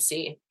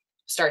codependency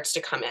starts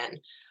to come in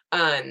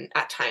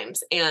at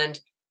times. And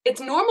it's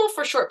normal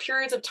for short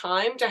periods of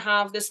time to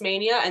have this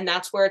mania, and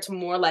that's where it's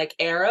more like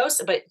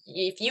Eros. But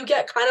if you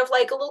get kind of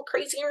like a little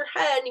crazy in your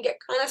head and you get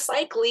kind of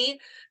cycly,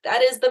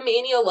 that is the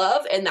mania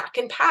love, and that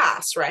can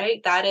pass,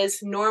 right? That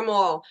is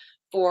normal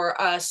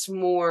for us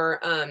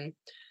more,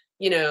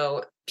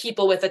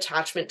 people with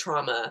attachment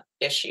trauma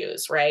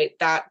issues, right?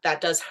 That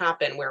does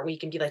happen where we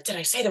can be like, did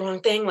I say the wrong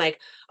thing? Like,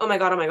 oh my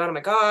God, oh my God, oh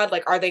my God.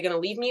 Like, are they going to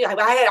leave me?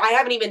 I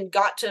haven't even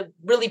got to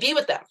really be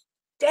with them.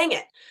 Dang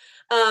it.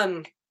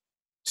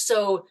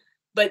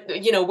 But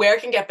where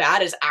it can get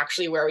bad is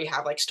actually where we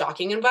have like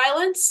stalking and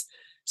violence.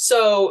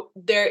 So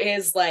there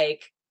is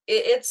like,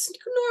 it's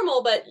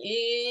normal, but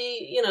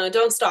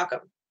don't stalk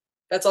them.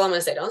 That's all I'm going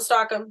to say. Don't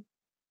stalk them.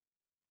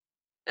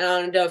 And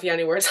I don't know if you have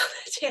any words on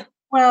that too.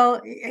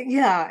 Well,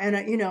 yeah. And,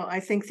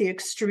 I think the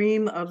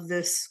extreme of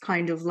this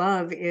kind of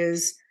love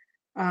is,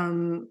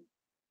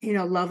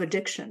 love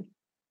addiction,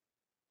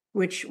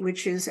 which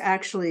is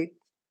actually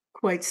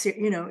quite,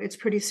 it's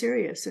pretty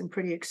serious and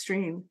pretty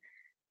extreme,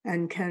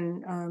 and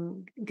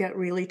can get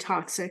really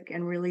toxic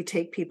and really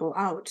take people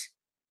out.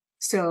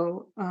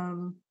 So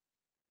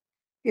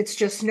it's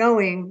just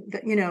knowing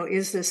that,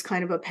 is this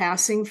kind of a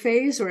passing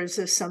phase, or is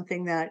this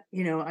something that,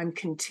 I'm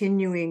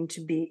continuing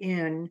to be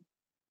in?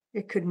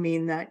 It could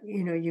mean that,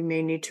 you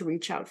may need to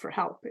reach out for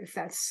help if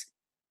that's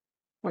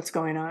what's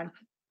going on.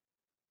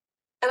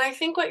 And I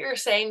think what you're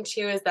saying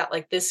too is that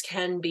like this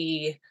can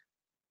be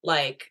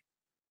like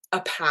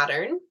a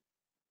pattern.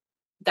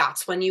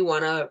 That's when you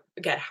want to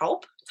get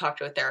help, talk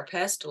to a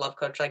therapist, a love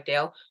coach like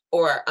Dale,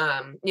 or,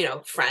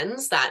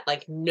 friends that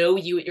like know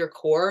you at your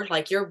core.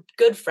 Like your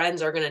good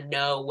friends are going to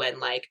know when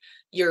like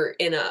you're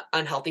in an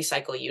unhealthy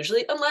cycle,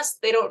 usually, unless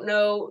they don't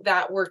know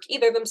that work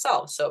either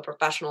themselves. So a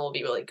professional will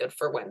be really good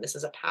for when this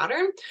is a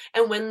pattern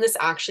and when this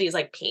actually is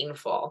like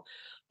painful.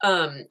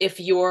 If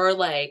you're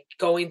like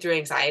going through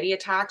anxiety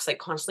attacks, like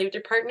constantly with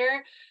your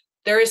partner,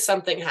 there is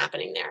something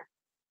happening there,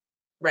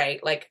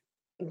 right? Like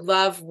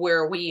love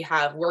where we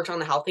have worked on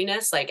the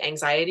healthiness, like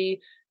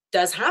anxiety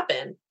does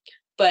happen,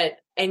 but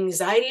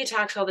anxiety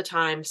attacks all the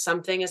time.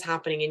 Something is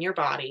happening in your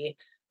body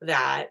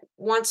that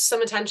wants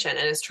some attention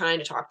and is trying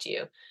to talk to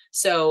you.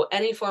 So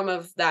any form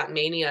of that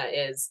mania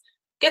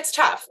gets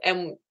tough,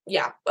 and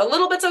yeah, a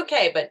little bit's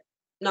okay, but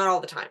not all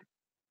the time.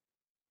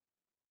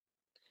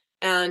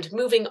 And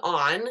moving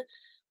on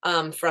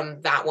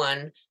from that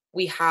one,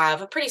 we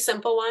have a pretty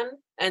simple one,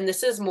 and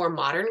this is more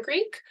modern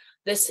Greek.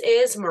 This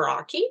is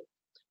Meraki,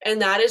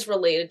 and that is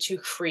related to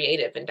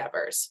creative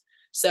endeavors.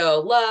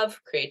 So love,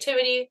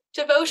 creativity,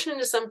 devotion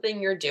to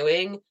something you're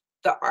doing,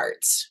 the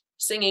arts,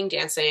 singing,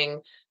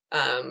 dancing,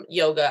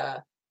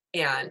 yoga,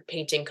 and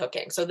painting,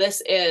 cooking. So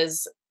this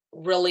is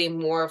really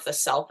more of the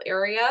self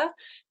area.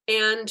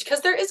 And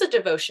because there is a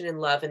devotion and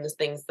love in the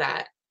things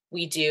that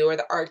we do or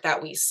the art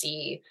that we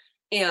see.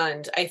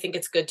 And I think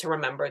it's good to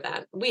remember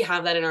that we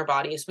have that in our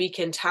bodies. We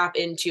can tap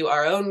into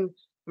our own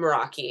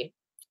Meraki,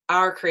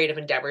 our creative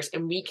endeavors,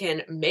 and we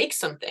can make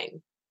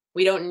something.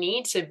 We don't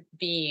need to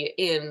be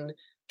in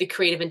the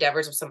creative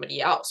endeavors of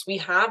somebody else. We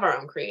have our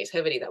own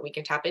creativity that we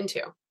can tap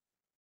into.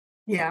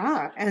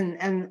 Yeah.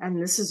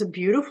 And this is a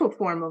beautiful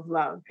form of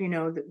love,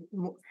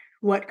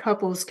 what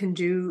couples can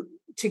do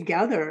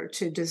together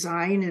to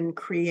design and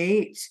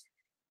create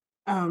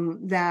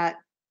that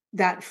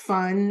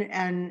fun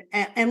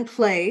and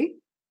play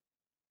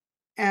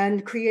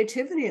and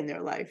creativity in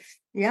their life.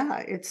 Yeah.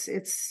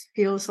 It's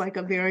feels like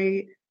a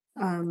very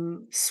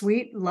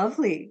sweet,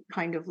 lovely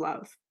kind of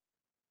love.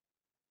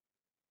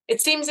 It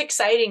seems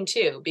exciting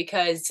too,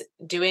 because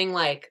doing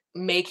like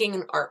making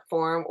an art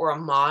form or a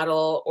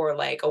model or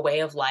like a way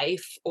of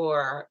life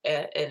or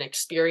an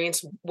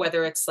experience,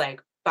 whether it's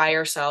like by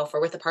yourself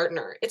or with a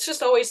partner, it's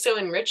just always so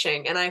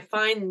enriching. And I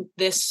find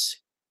this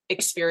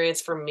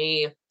experience for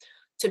me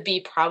to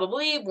be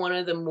probably one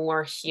of the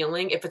more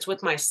healing, if it's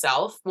with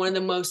myself, one of the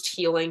most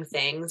healing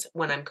things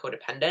when I'm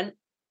codependent.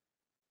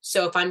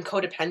 So if I'm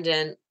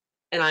codependent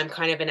and I'm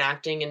kind of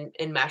enacting an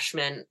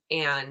enmeshment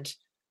and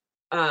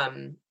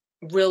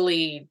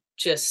really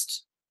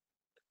just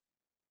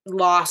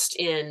lost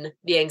in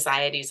the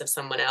anxieties of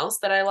someone else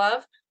that I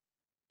love,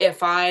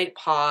 if I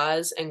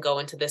pause and go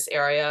into this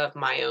area of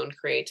my own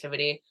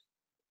creativity,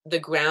 the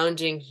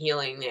grounding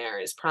healing there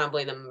is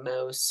probably the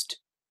most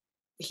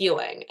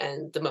healing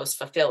and the most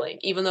fulfilling,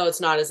 even though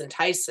it's not as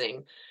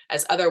enticing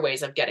as other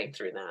ways of getting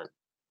through that.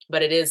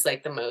 But it is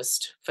like the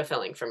most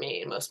fulfilling for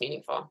me and most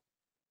meaningful.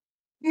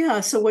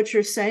 Yeah. So what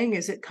you're saying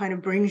is it kind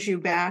of brings you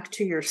back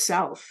to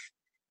yourself,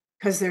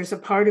 because there's a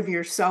part of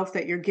yourself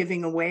that you're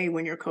giving away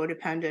when you're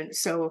codependent.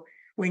 So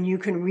when you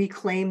can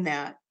reclaim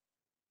that,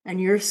 and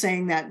you're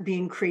saying that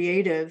being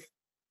creative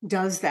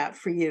does that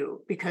for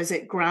you because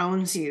it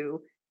grounds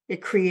you,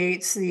 it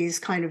creates these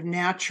kind of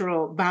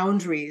natural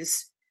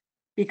boundaries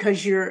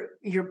because you're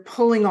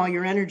pulling all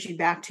your energy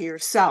back to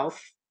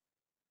yourself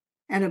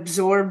and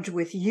absorbed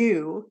with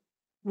you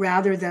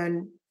rather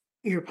than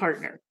your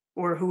partner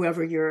or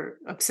whoever you're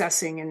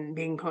obsessing and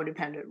being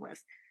codependent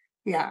with.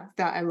 Yeah,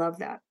 that I love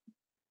that.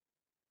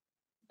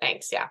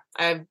 Thanks. Yeah,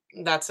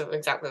 that's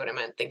exactly what I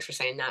meant. Thanks for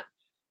saying that.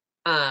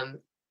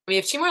 We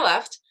have 2 more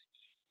left.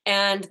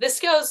 And this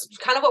goes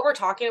kind of what we're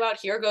talking about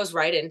here goes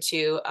right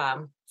into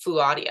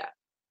Fluadia,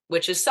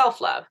 which is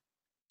self-love.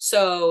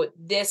 So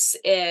this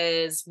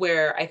is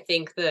where I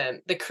think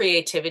the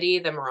creativity,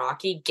 the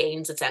Meraki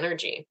gains its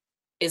energy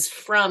is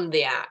from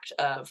the act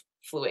of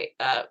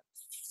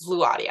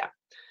Fluadia,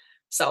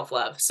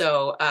 self-love.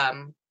 So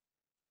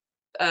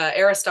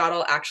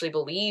Aristotle actually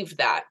believed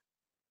that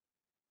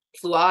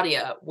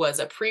Fluadia was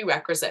a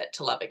prerequisite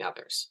to loving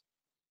others.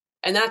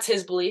 And that's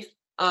his belief.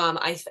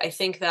 I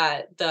think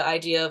that the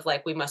idea of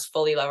like we must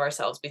fully love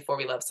ourselves before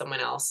we love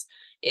someone else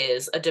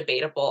is a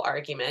debatable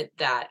argument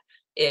that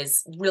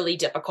is really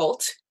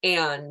difficult,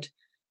 and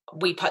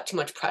we put too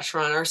much pressure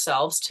on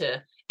ourselves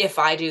to, if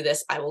I do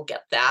this, I will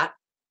get that.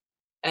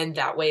 And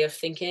that way of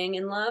thinking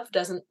in love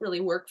doesn't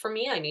really work for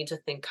me. I need to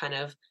think kind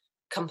of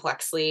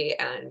complexly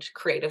and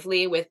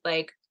creatively with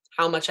like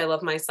how much I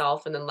love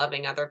myself and then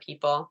loving other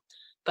people.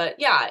 But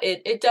yeah,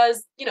 it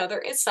does, there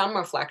is some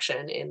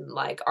reflection in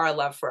like our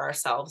love for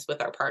ourselves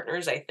with our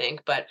partners, I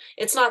think, but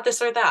it's not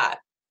this or that.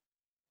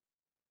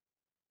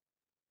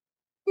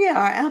 Yeah,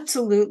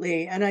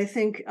 absolutely. And I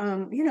think,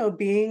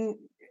 being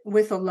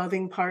with a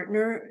loving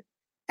partner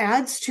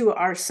adds to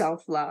our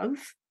self-love.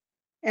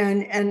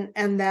 And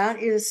that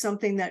is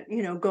something that,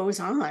 goes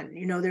on.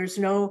 There's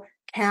no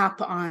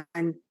cap on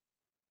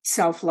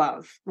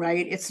self-love,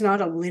 right? It's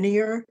not a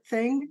linear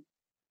thing.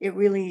 It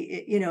really,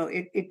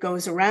 it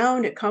goes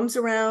around, it comes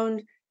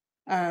around.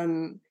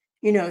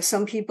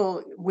 Some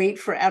people wait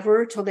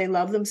forever till they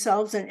love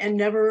themselves and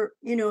never,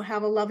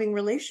 have a loving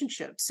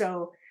relationship.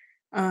 So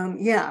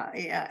yeah,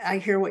 I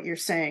hear what you're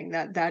saying,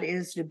 that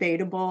is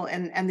debatable.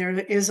 And there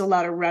is a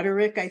lot of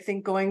rhetoric, I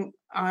think, going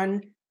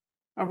on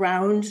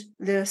around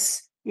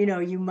this.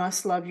 You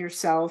must love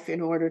yourself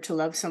in order to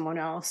love someone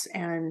else.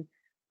 And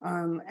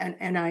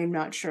I'm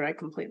not sure I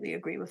completely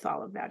agree with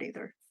all of that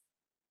either.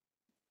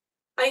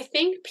 I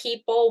think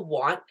people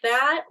want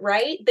that,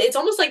 right? It's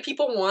almost like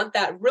people want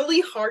that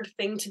really hard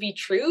thing to be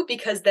true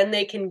because then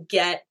they can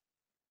get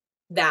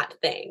that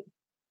thing,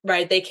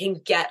 right? They can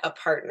get a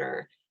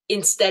partner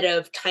instead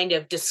of kind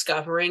of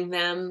discovering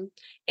them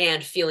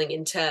and feeling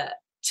into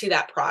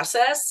that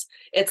process.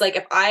 It's like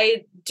if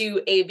I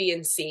do A, B,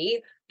 and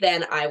C,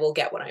 then I will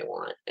get what I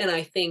want. And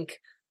I think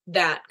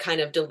that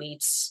kind of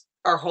deletes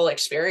our whole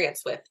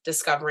experience with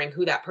discovering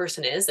who that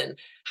person is and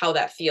how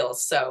that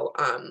feels. So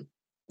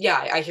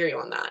yeah, I hear you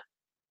on that.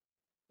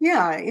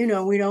 Yeah,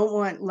 we don't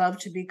want love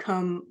to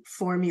become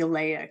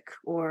formulaic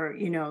or,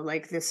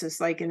 like this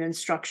is like an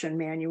instruction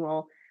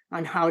manual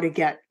on how to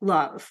get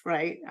love,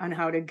 right? On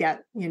how to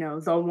get,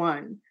 the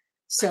one.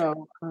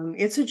 So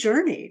it's a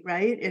journey,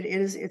 right?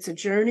 It's a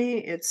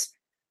journey. It's,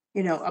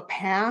 a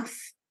path.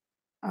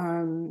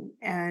 And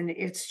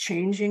it's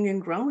changing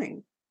and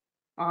growing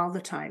all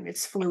the time.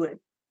 It's fluid.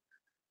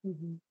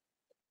 Mm-hmm.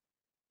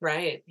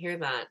 Right. Hear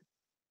that.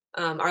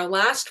 Our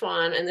last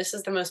one, and this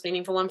is the most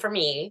meaningful one for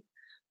me,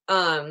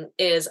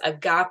 is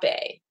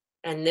agape.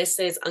 And this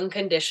is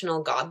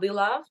unconditional godly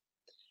love.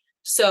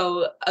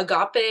 So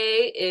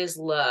agape is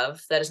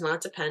love that is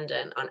not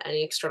dependent on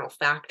any external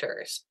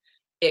factors.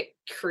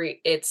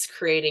 It's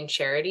creating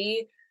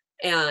charity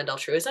and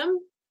altruism.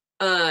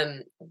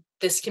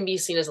 This can be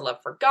seen as a love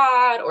for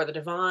God or the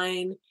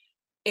divine.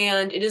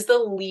 And it is the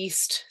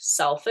least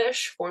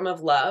selfish form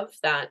of love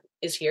that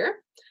is here.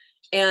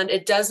 And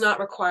it does not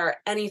require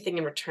anything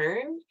in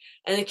return.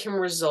 And it can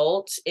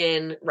result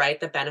in, right,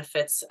 the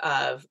benefits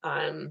of,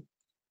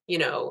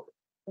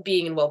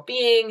 being in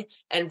well-being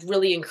and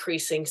really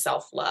increasing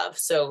self-love.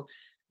 So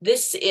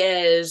this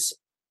is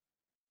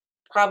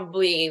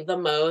probably the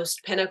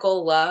most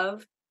pinnacle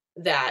love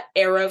that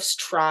Eros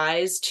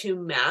tries to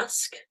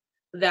mask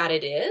that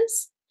it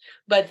is.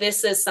 But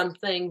this is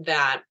something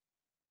that,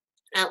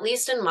 at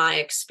least in my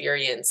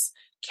experience,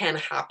 can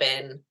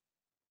happen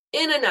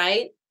in a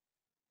night.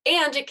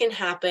 And it can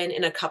happen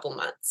in a couple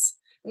months,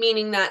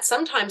 meaning that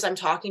sometimes I'm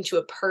talking to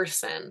a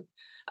person,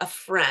 a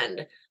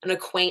friend, an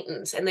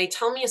acquaintance, and they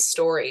tell me a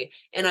story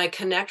and I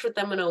connect with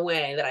them in a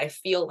way that I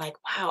feel like,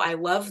 wow, I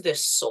love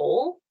this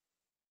soul.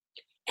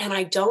 And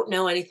I don't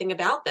know anything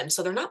about them.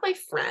 So they're not my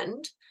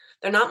friend.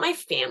 They're not my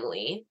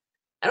family.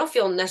 I don't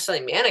feel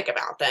necessarily manic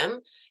about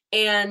them.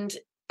 And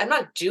I'm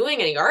not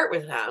doing any art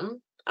with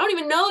them. I don't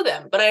even know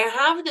them, but I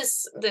have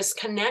this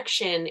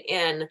connection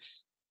and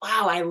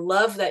wow, I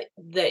love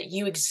that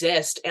you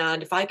exist.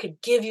 And if I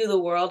could give you the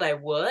world, I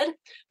would,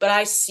 but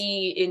I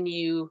see in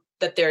you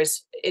that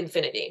there's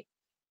infinity.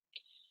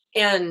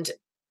 And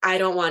I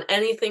don't want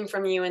anything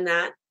from you in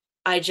that.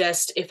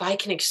 If I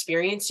can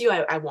experience you,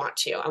 I want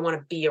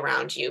to be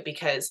around you,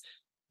 because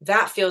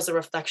that feels a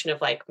reflection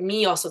of like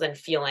me also then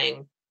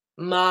feeling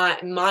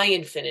my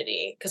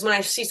infinity. Because when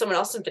I see someone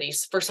else's infinity,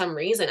 for some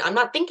reason, I'm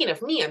not thinking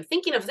of me, I'm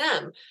thinking of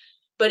them.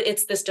 But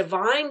it's this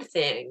divine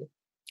thing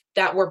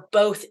that we're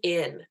both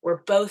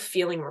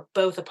feeling, we're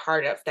both a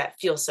part of, that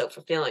feels so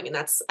fulfilling. And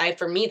that's,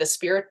 for me, the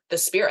spirit,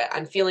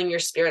 I'm feeling your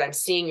spirit. I'm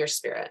seeing your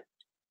spirit.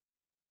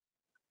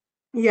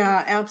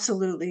 Yeah,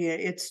 absolutely.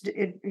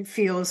 It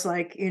feels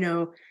like,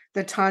 the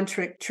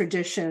tantric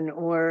tradition,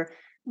 or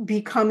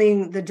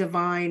becoming the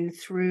divine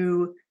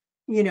through,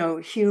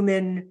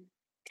 human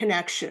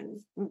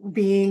connection,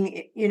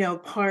 being,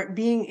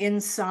 being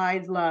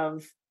inside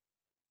love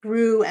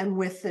through and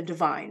with the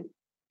divine.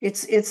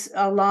 It's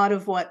a lot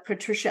of what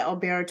Patricia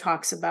Albert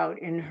talks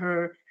about in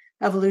her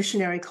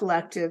evolutionary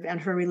collective and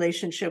her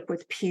relationship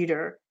with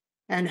Peter,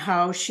 and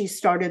how she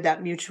started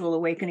that mutual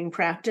awakening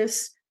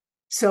practice.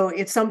 So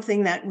it's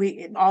something that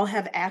we all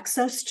have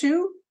access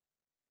to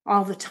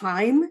all the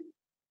time.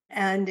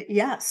 And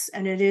yes,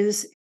 and it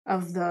is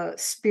of the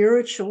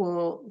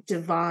spiritual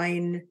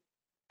divine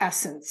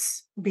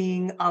essence,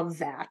 being of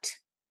that.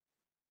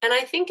 And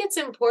I think it's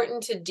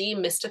important to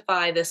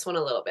demystify this one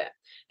a little bit,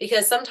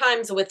 because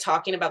sometimes with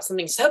talking about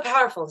something so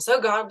powerful and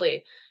so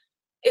godly,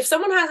 if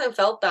someone hasn't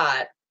felt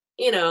that,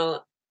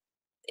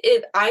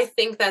 I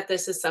think that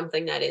this is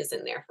something that is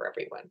in there for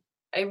everyone.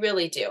 I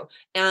really do.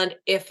 And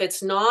if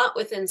it's not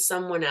within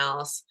someone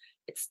else,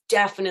 it's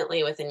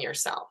definitely within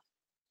yourself.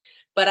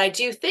 But I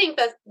do think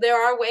that there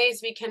are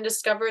ways we can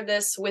discover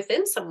this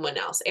within someone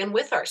else and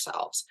with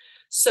ourselves.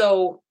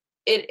 So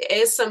it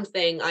is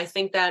something I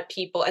think that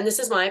people, and this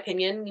is my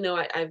opinion,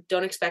 I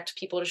don't expect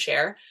people to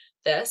share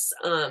this.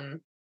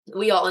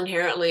 We all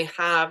inherently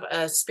have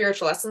a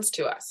spiritual essence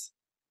to us.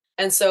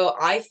 And so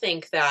I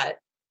think that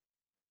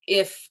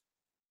if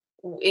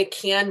it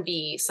can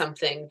be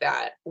something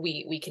that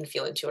we can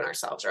feel into in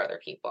ourselves or other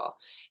people.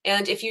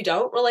 And if you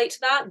don't relate to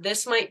that,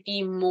 this might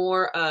be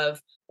more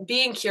of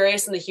being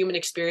curious in the human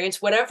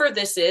experience, whatever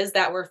this is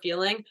that we're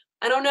feeling.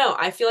 I don't know.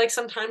 I feel like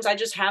sometimes I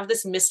just have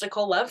this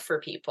mystical love for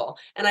people,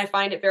 and I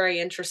find it very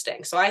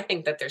interesting. So I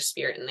think that there's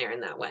spirit in there in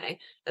that way.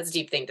 That's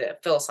a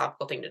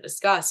philosophical thing to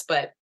discuss,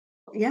 but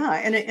yeah,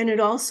 and it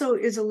also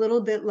is a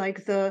little bit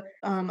like the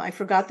I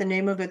forgot the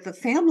name of it, the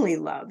family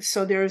love.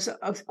 So there's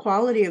a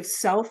quality of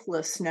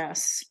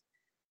selflessness.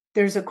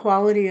 There's a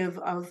quality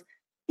of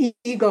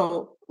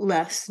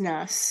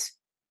egolessness,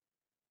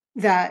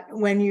 that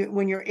when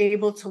you're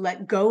able to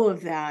let go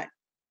of that,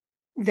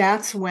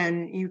 that's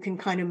when you can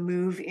kind of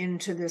move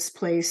into this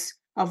place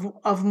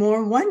of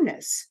more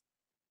oneness,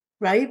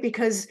 right?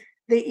 Because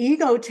the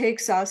ego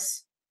takes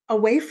us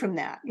away from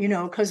that,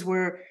 because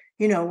we're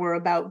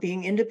about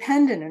being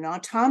independent and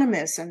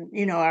autonomous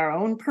and, our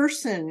own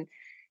person.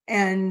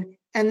 And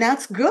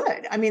that's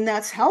good. I mean,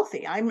 that's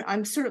healthy.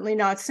 I'm certainly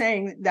not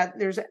saying that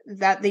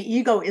that the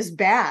ego is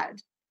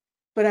bad,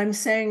 but I'm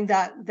saying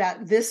that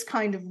this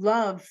kind of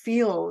love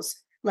feels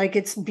like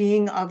it's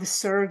being of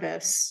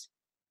service,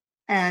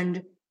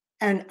 and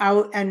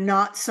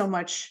not so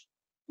much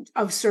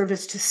of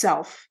service to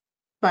self,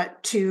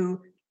 but to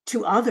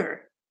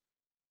other.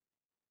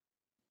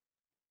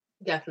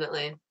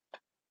 definitely.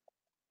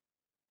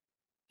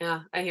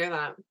 Yeah, I hear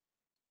that. I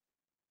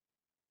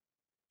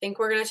think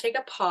we're going to take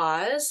a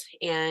pause,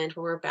 and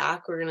when we're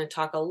back, we're going to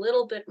talk a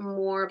little bit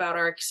more about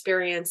our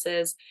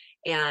experiences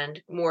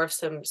and more of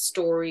some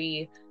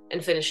story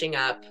and finishing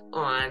up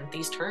on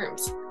these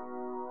terms.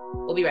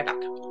 We'll be right back.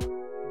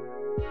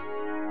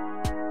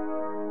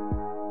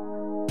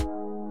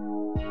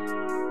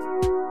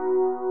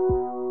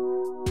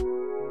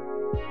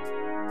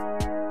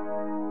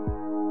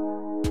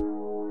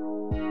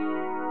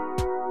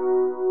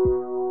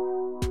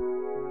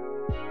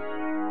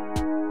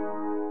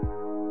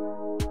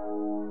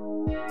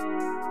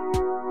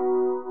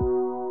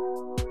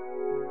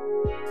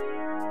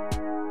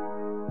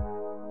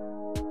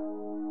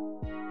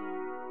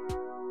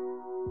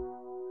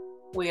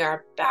 We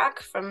are back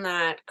from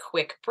that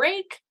quick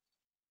break,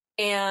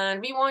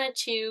 and we wanted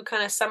to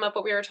kind of sum up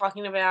what we were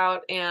talking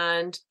about,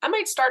 and I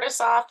might start us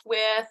off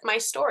with my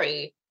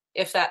story,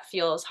 if that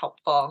feels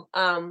helpful.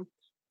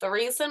 The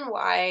reason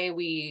why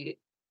we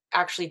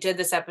actually did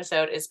this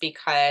episode is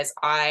because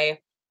I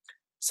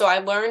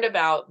learned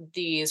about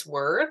these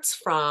words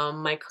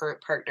from my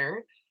current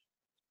partner.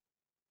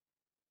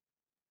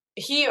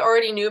 He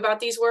already knew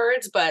about these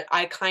words, but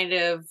I kind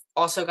of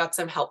also got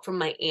some help from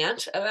my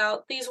aunt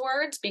about these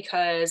words,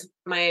 because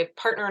my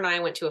partner and I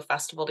went to a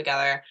festival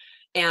together,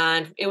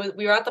 and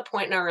we were at the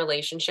point in our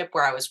relationship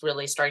where I was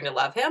really starting to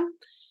love him.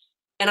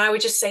 And I would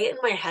just say it in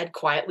my head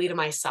quietly to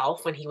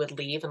myself when he would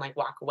leave and like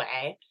walk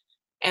away.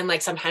 And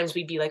like sometimes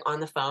we'd be like on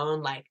the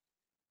phone, like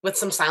with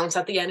some silence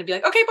at the end, and be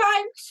like, okay,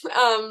 bye.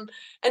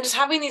 And just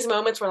having these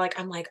moments where like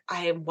I'm like,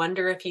 I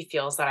wonder if he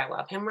feels that I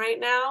love him right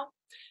now.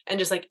 And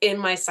just like in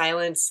my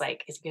silence,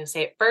 like, is he going to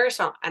say it first?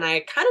 And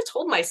I kind of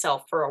told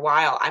myself for a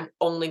while, I'm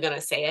only going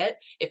to say it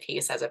if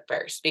he says it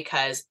first,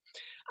 because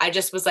I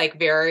just was like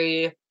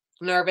very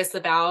nervous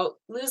about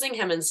losing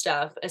him and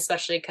stuff,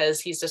 especially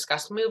because he's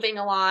discussed moving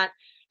a lot.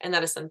 And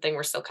that is something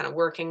we're still kind of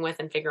working with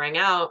and figuring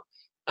out.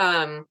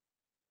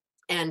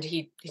 And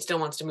he still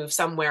wants to move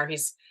somewhere.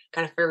 He's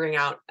kind of figuring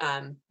out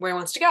where he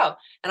wants to go.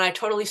 And I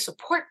totally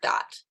support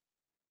that.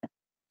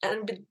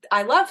 And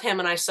I love him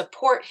and I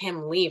support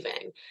him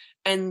leaving.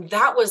 And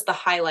that was the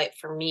highlight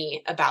for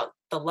me about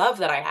the love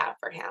that I have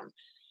for him.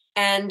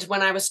 And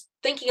when I was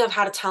thinking of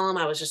how to tell him,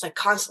 I was just like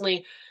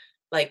constantly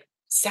like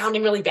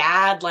sounding really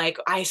bad. Like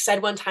I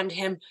said one time to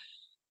him,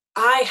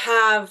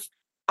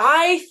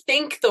 I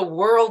think the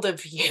world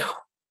of you.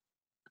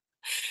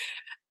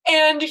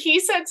 And he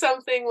said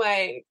something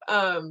like,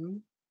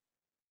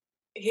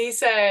 he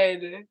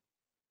said,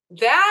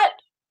 that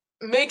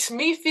makes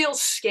me feel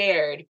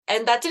scared.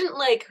 And that didn't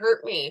like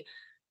hurt me.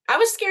 I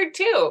was scared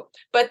too,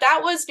 but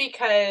that was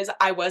because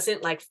I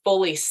wasn't like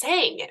fully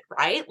saying it,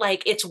 right?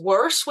 Like it's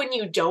worse when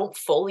you don't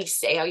fully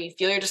say how you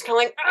feel. You're just kind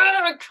of like,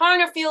 I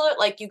kind of feel it.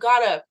 Like you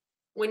gotta,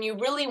 when you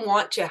really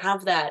want to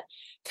have that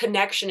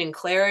connection and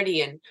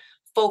clarity and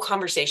full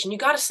conversation, you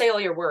got to say all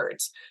your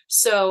words.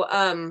 So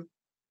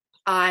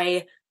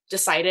I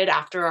decided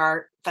after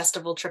our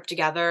festival trip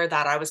together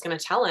that I was going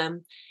to tell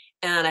him.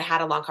 And I had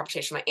a long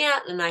conversation with my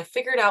aunt, and I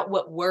figured out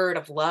what word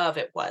of love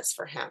it was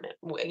for him.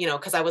 You know,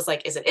 because I was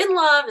like, is it in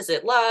love? Is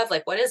it love?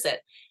 Like, what is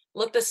it?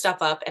 Look this stuff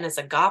up, and it's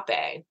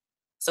agape.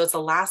 So it's the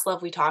last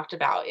love we talked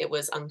about. It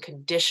was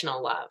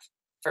unconditional love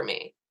for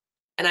me.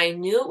 And I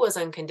knew it was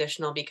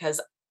unconditional because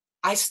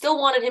I still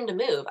wanted him to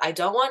move. I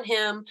don't want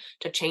him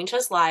to change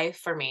his life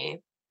for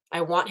me.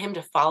 I want him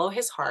to follow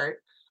his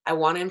heart. I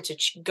want him to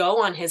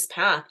go on his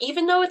path,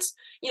 even though it's,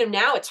 you know,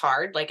 now it's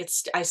hard. Like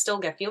I still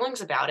get feelings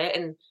about it.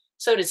 And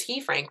so does he,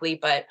 frankly,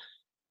 but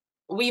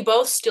we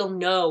both still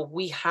know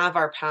we have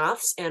our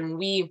paths, and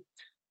we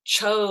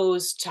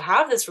chose to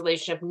have this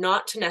relationship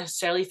not to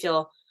necessarily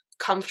feel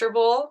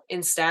comfortable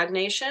in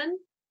stagnation,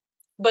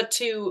 but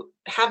to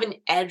have an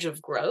edge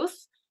of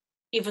growth,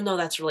 even though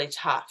that's really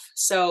tough.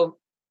 So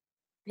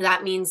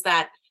that means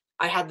that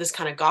I had this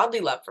kind of godly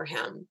love for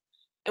him.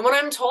 And when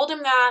I'm told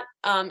him that,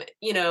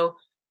 you know,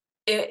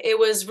 it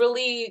was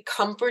really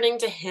comforting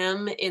to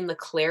him in the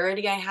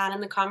clarity I had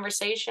in the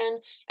conversation.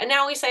 And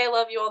now we say, I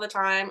love you all the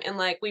time. And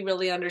like, we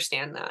really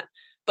understand that.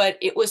 But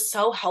it was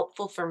so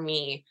helpful for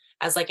me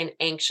as like an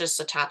anxious,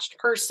 attached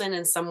person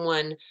and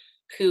someone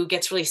who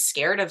gets really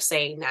scared of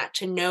saying that,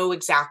 to know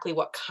exactly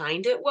what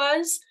kind it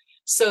was,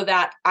 so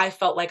that I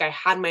felt like I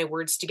had my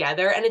words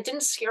together and it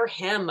didn't scare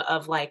him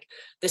of like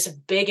this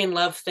big in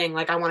love thing.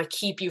 Like, I want to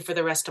keep you for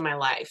the rest of my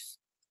life.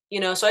 You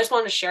know, so I just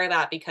wanted to share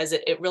that because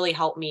it really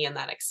helped me in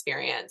that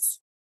experience.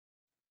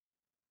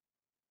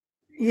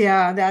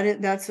 Yeah,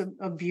 that's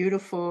a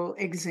beautiful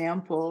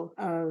example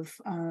of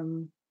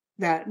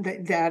that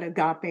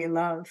agape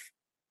love.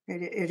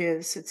 It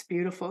is. It's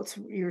beautiful.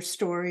 Your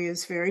story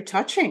is very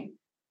touching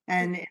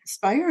and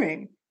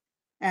inspiring,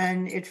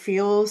 and it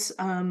feels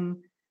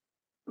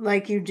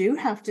like you do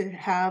have to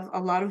have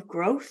a lot of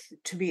growth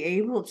to be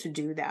able to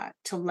do that,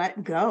 to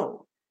let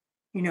go.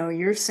 You know,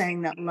 you're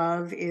saying that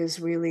love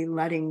is really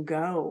letting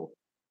go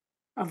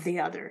of the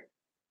other.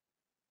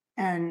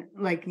 And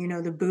like, you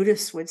know, the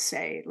Buddhists would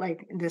say,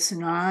 like this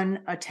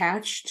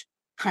non-attached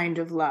kind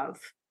of love.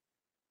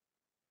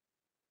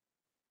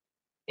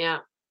 Yeah.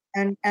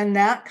 And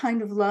that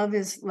kind of love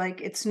is like,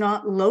 it's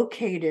not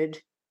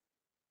located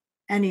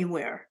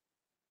anywhere,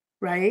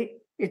 right?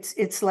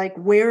 It's like,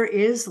 where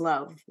is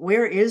love?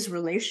 Where is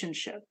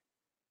relationship?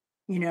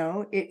 You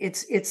know,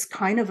 it's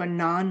kind of a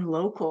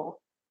non-local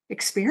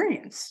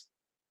experience.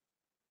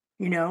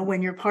 You know,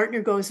 when your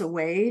partner goes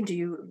away,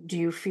 do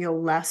you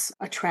feel less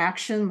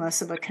attraction,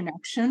 less of a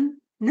connection?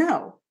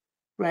 No,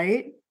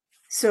 right?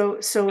 So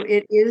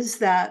it is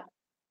that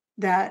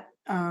that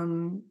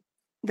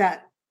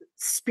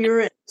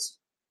spirit,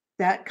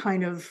 that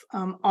kind of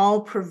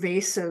all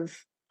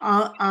pervasive,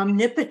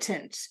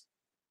 omnipotent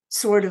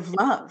sort of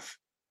love,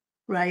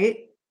 right?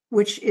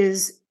 Which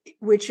is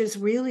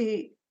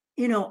really,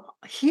 you know,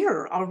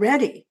 here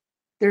already.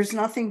 There's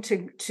nothing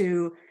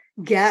to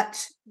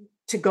get,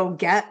 to go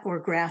get or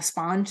grasp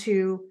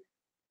onto,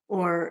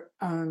 or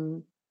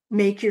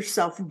make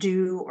yourself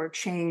do or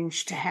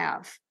change to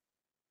have.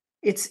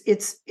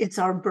 It's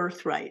our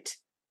birthright.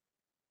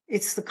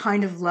 It's the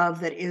kind of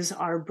love that is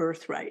our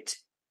birthright.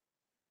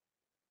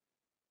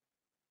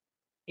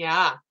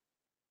 Yeah.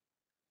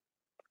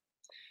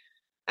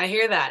 I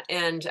hear that.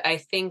 And I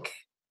think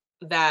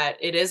that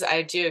it is,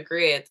 I do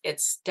agree.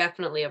 It's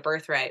definitely a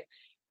birthright.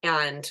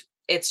 And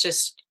it's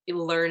just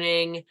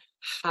learning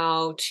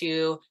how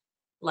to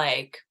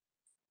like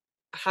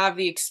have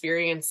the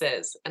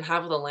experiences and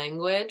have the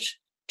language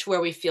to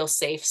where we feel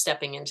safe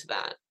stepping into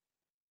that.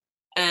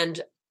 And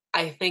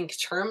I think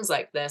terms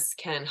like this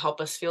can help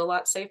us feel a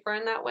lot safer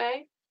in that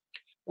way,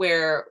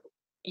 where,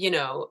 you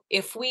know,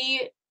 if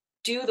we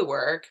do the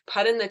work,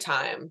 put in the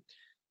time,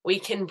 we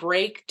can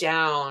break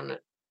down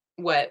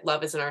what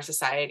love is in our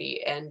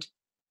society and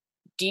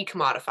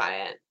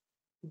decommodify it,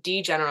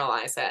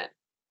 degeneralize it,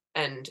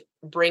 and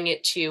bring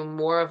it to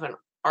more of an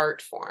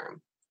art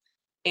form.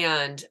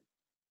 And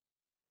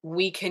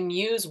we can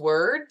use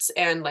words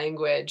and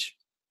language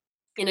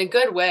in a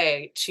good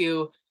way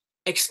to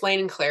explain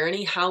in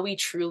clarity how we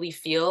truly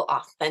feel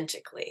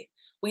authentically.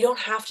 We don't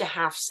have to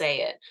half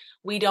say it.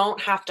 We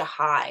don't have to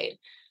hide.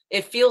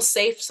 It feels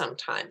safe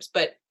sometimes,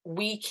 but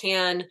we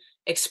can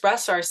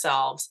express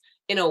ourselves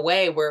in a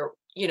way where,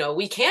 you know,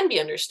 we can be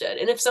understood.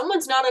 And if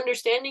someone's not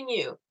understanding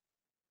you,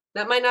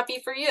 that might not be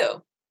for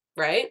you,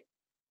 right?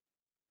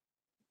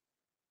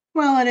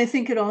 Well, and I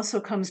think it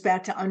also comes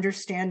back to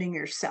understanding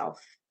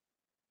yourself,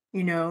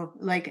 you know,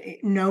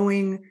 like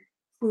knowing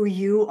who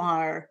you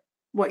are,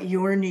 what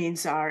your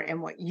needs are,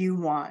 and what you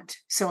want.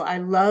 So I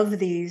love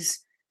these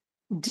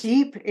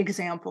deep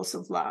examples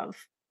of love,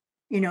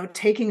 you know,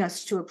 taking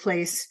us to a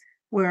place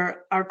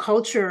where our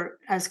culture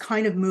has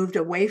kind of moved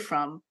away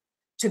from,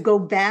 to go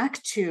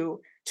back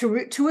to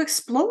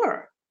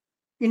explore,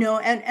 you know,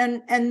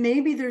 and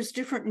maybe there's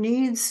different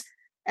needs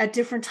at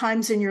different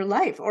times in your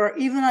life, or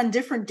even on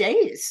different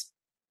days.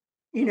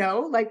 You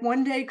know, like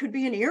one day could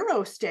be an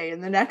Eros day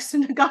and the next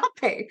an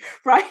agape,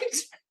 right?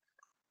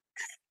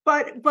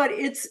 But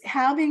it's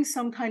having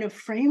some kind of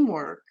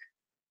framework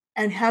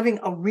and having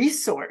a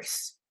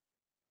resource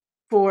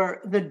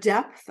for the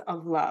depth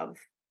of love,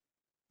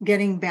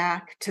 getting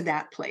back to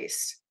that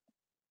place.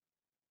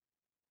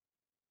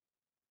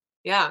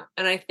 Yeah.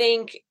 And I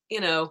think,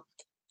 you know,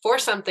 for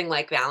something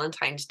like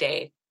Valentine's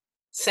Day,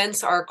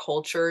 since our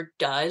culture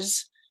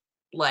does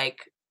like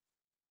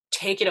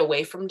take it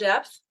away from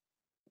depth,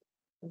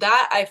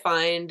 that I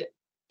find,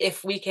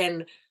 if we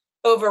can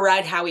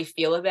override how we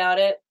feel about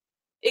it,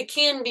 it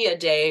can be a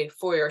day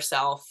for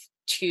yourself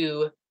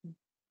to,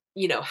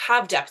 you know,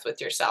 have depth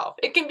with yourself.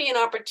 It can be an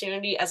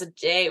opportunity as a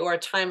day or a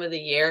time of the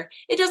year.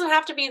 It doesn't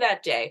have to be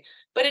that day,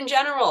 but in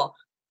general,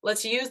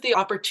 let's use the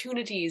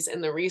opportunities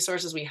and the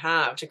resources we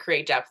have to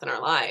create depth in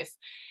our life.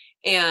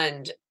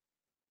 And,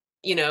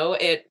 you know,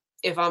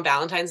 if on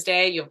Valentine's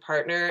Day you have a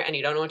partner and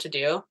you don't know what to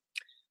do,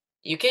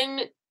 you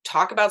can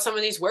talk about some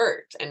of these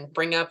words and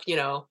bring up, you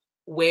know,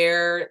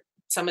 where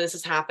some of this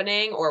is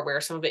happening, or where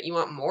some of it you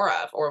want more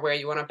of, or where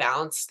you want to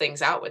balance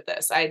things out with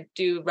this. I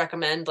do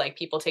recommend like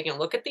people taking a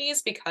look at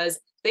these, because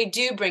they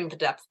do bring the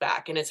depth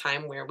back in a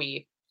time where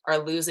we are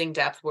losing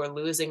depth, we're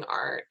losing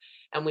art,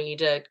 and we need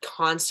to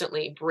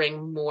constantly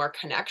bring more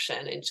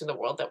connection into the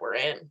world that we're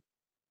in.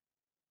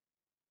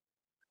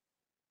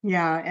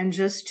 Yeah, and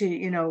just to,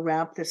 you know,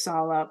 wrap this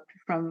all up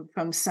from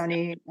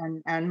Sunny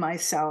and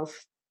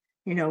myself,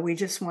 you know, we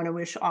just want to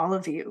wish all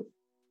of you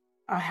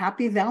a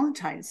happy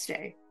Valentine's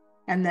Day,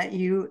 and that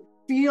you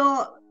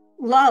feel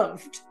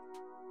loved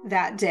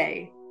that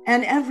day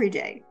and every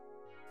day.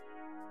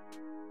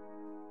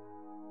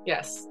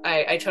 Yes,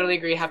 I totally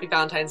agree. Happy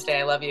Valentine's Day.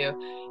 I love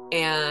you.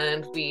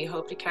 And we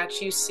hope to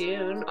catch you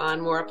soon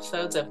on more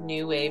episodes of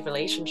New Wave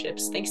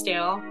Relationships. Thanks,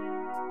 Dale.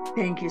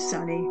 Thank you,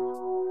 Sunny.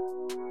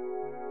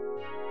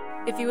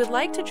 If you would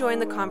like to join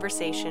the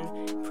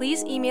conversation,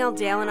 please email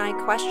Dale and I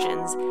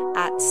questions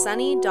at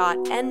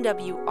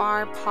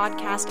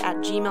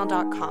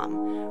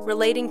sunny.nwrpodcast@gmail.com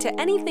relating to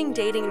anything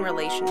dating and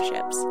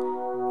relationships.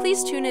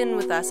 Please tune in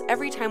with us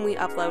every time we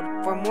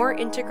upload for more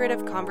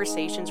integrative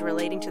conversations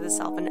relating to the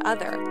self and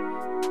other.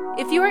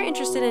 If you are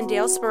interested in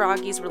Dale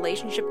Sparagi's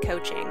relationship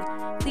coaching,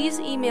 please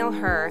email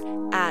her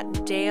at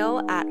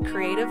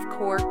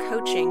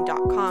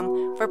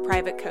dale@creativecorecoaching.com for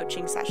private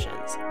coaching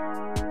sessions.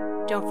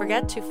 Don't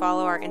forget to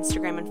follow our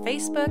Instagram and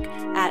Facebook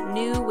at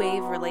New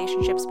Wave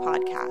Relationships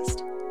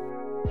Podcast.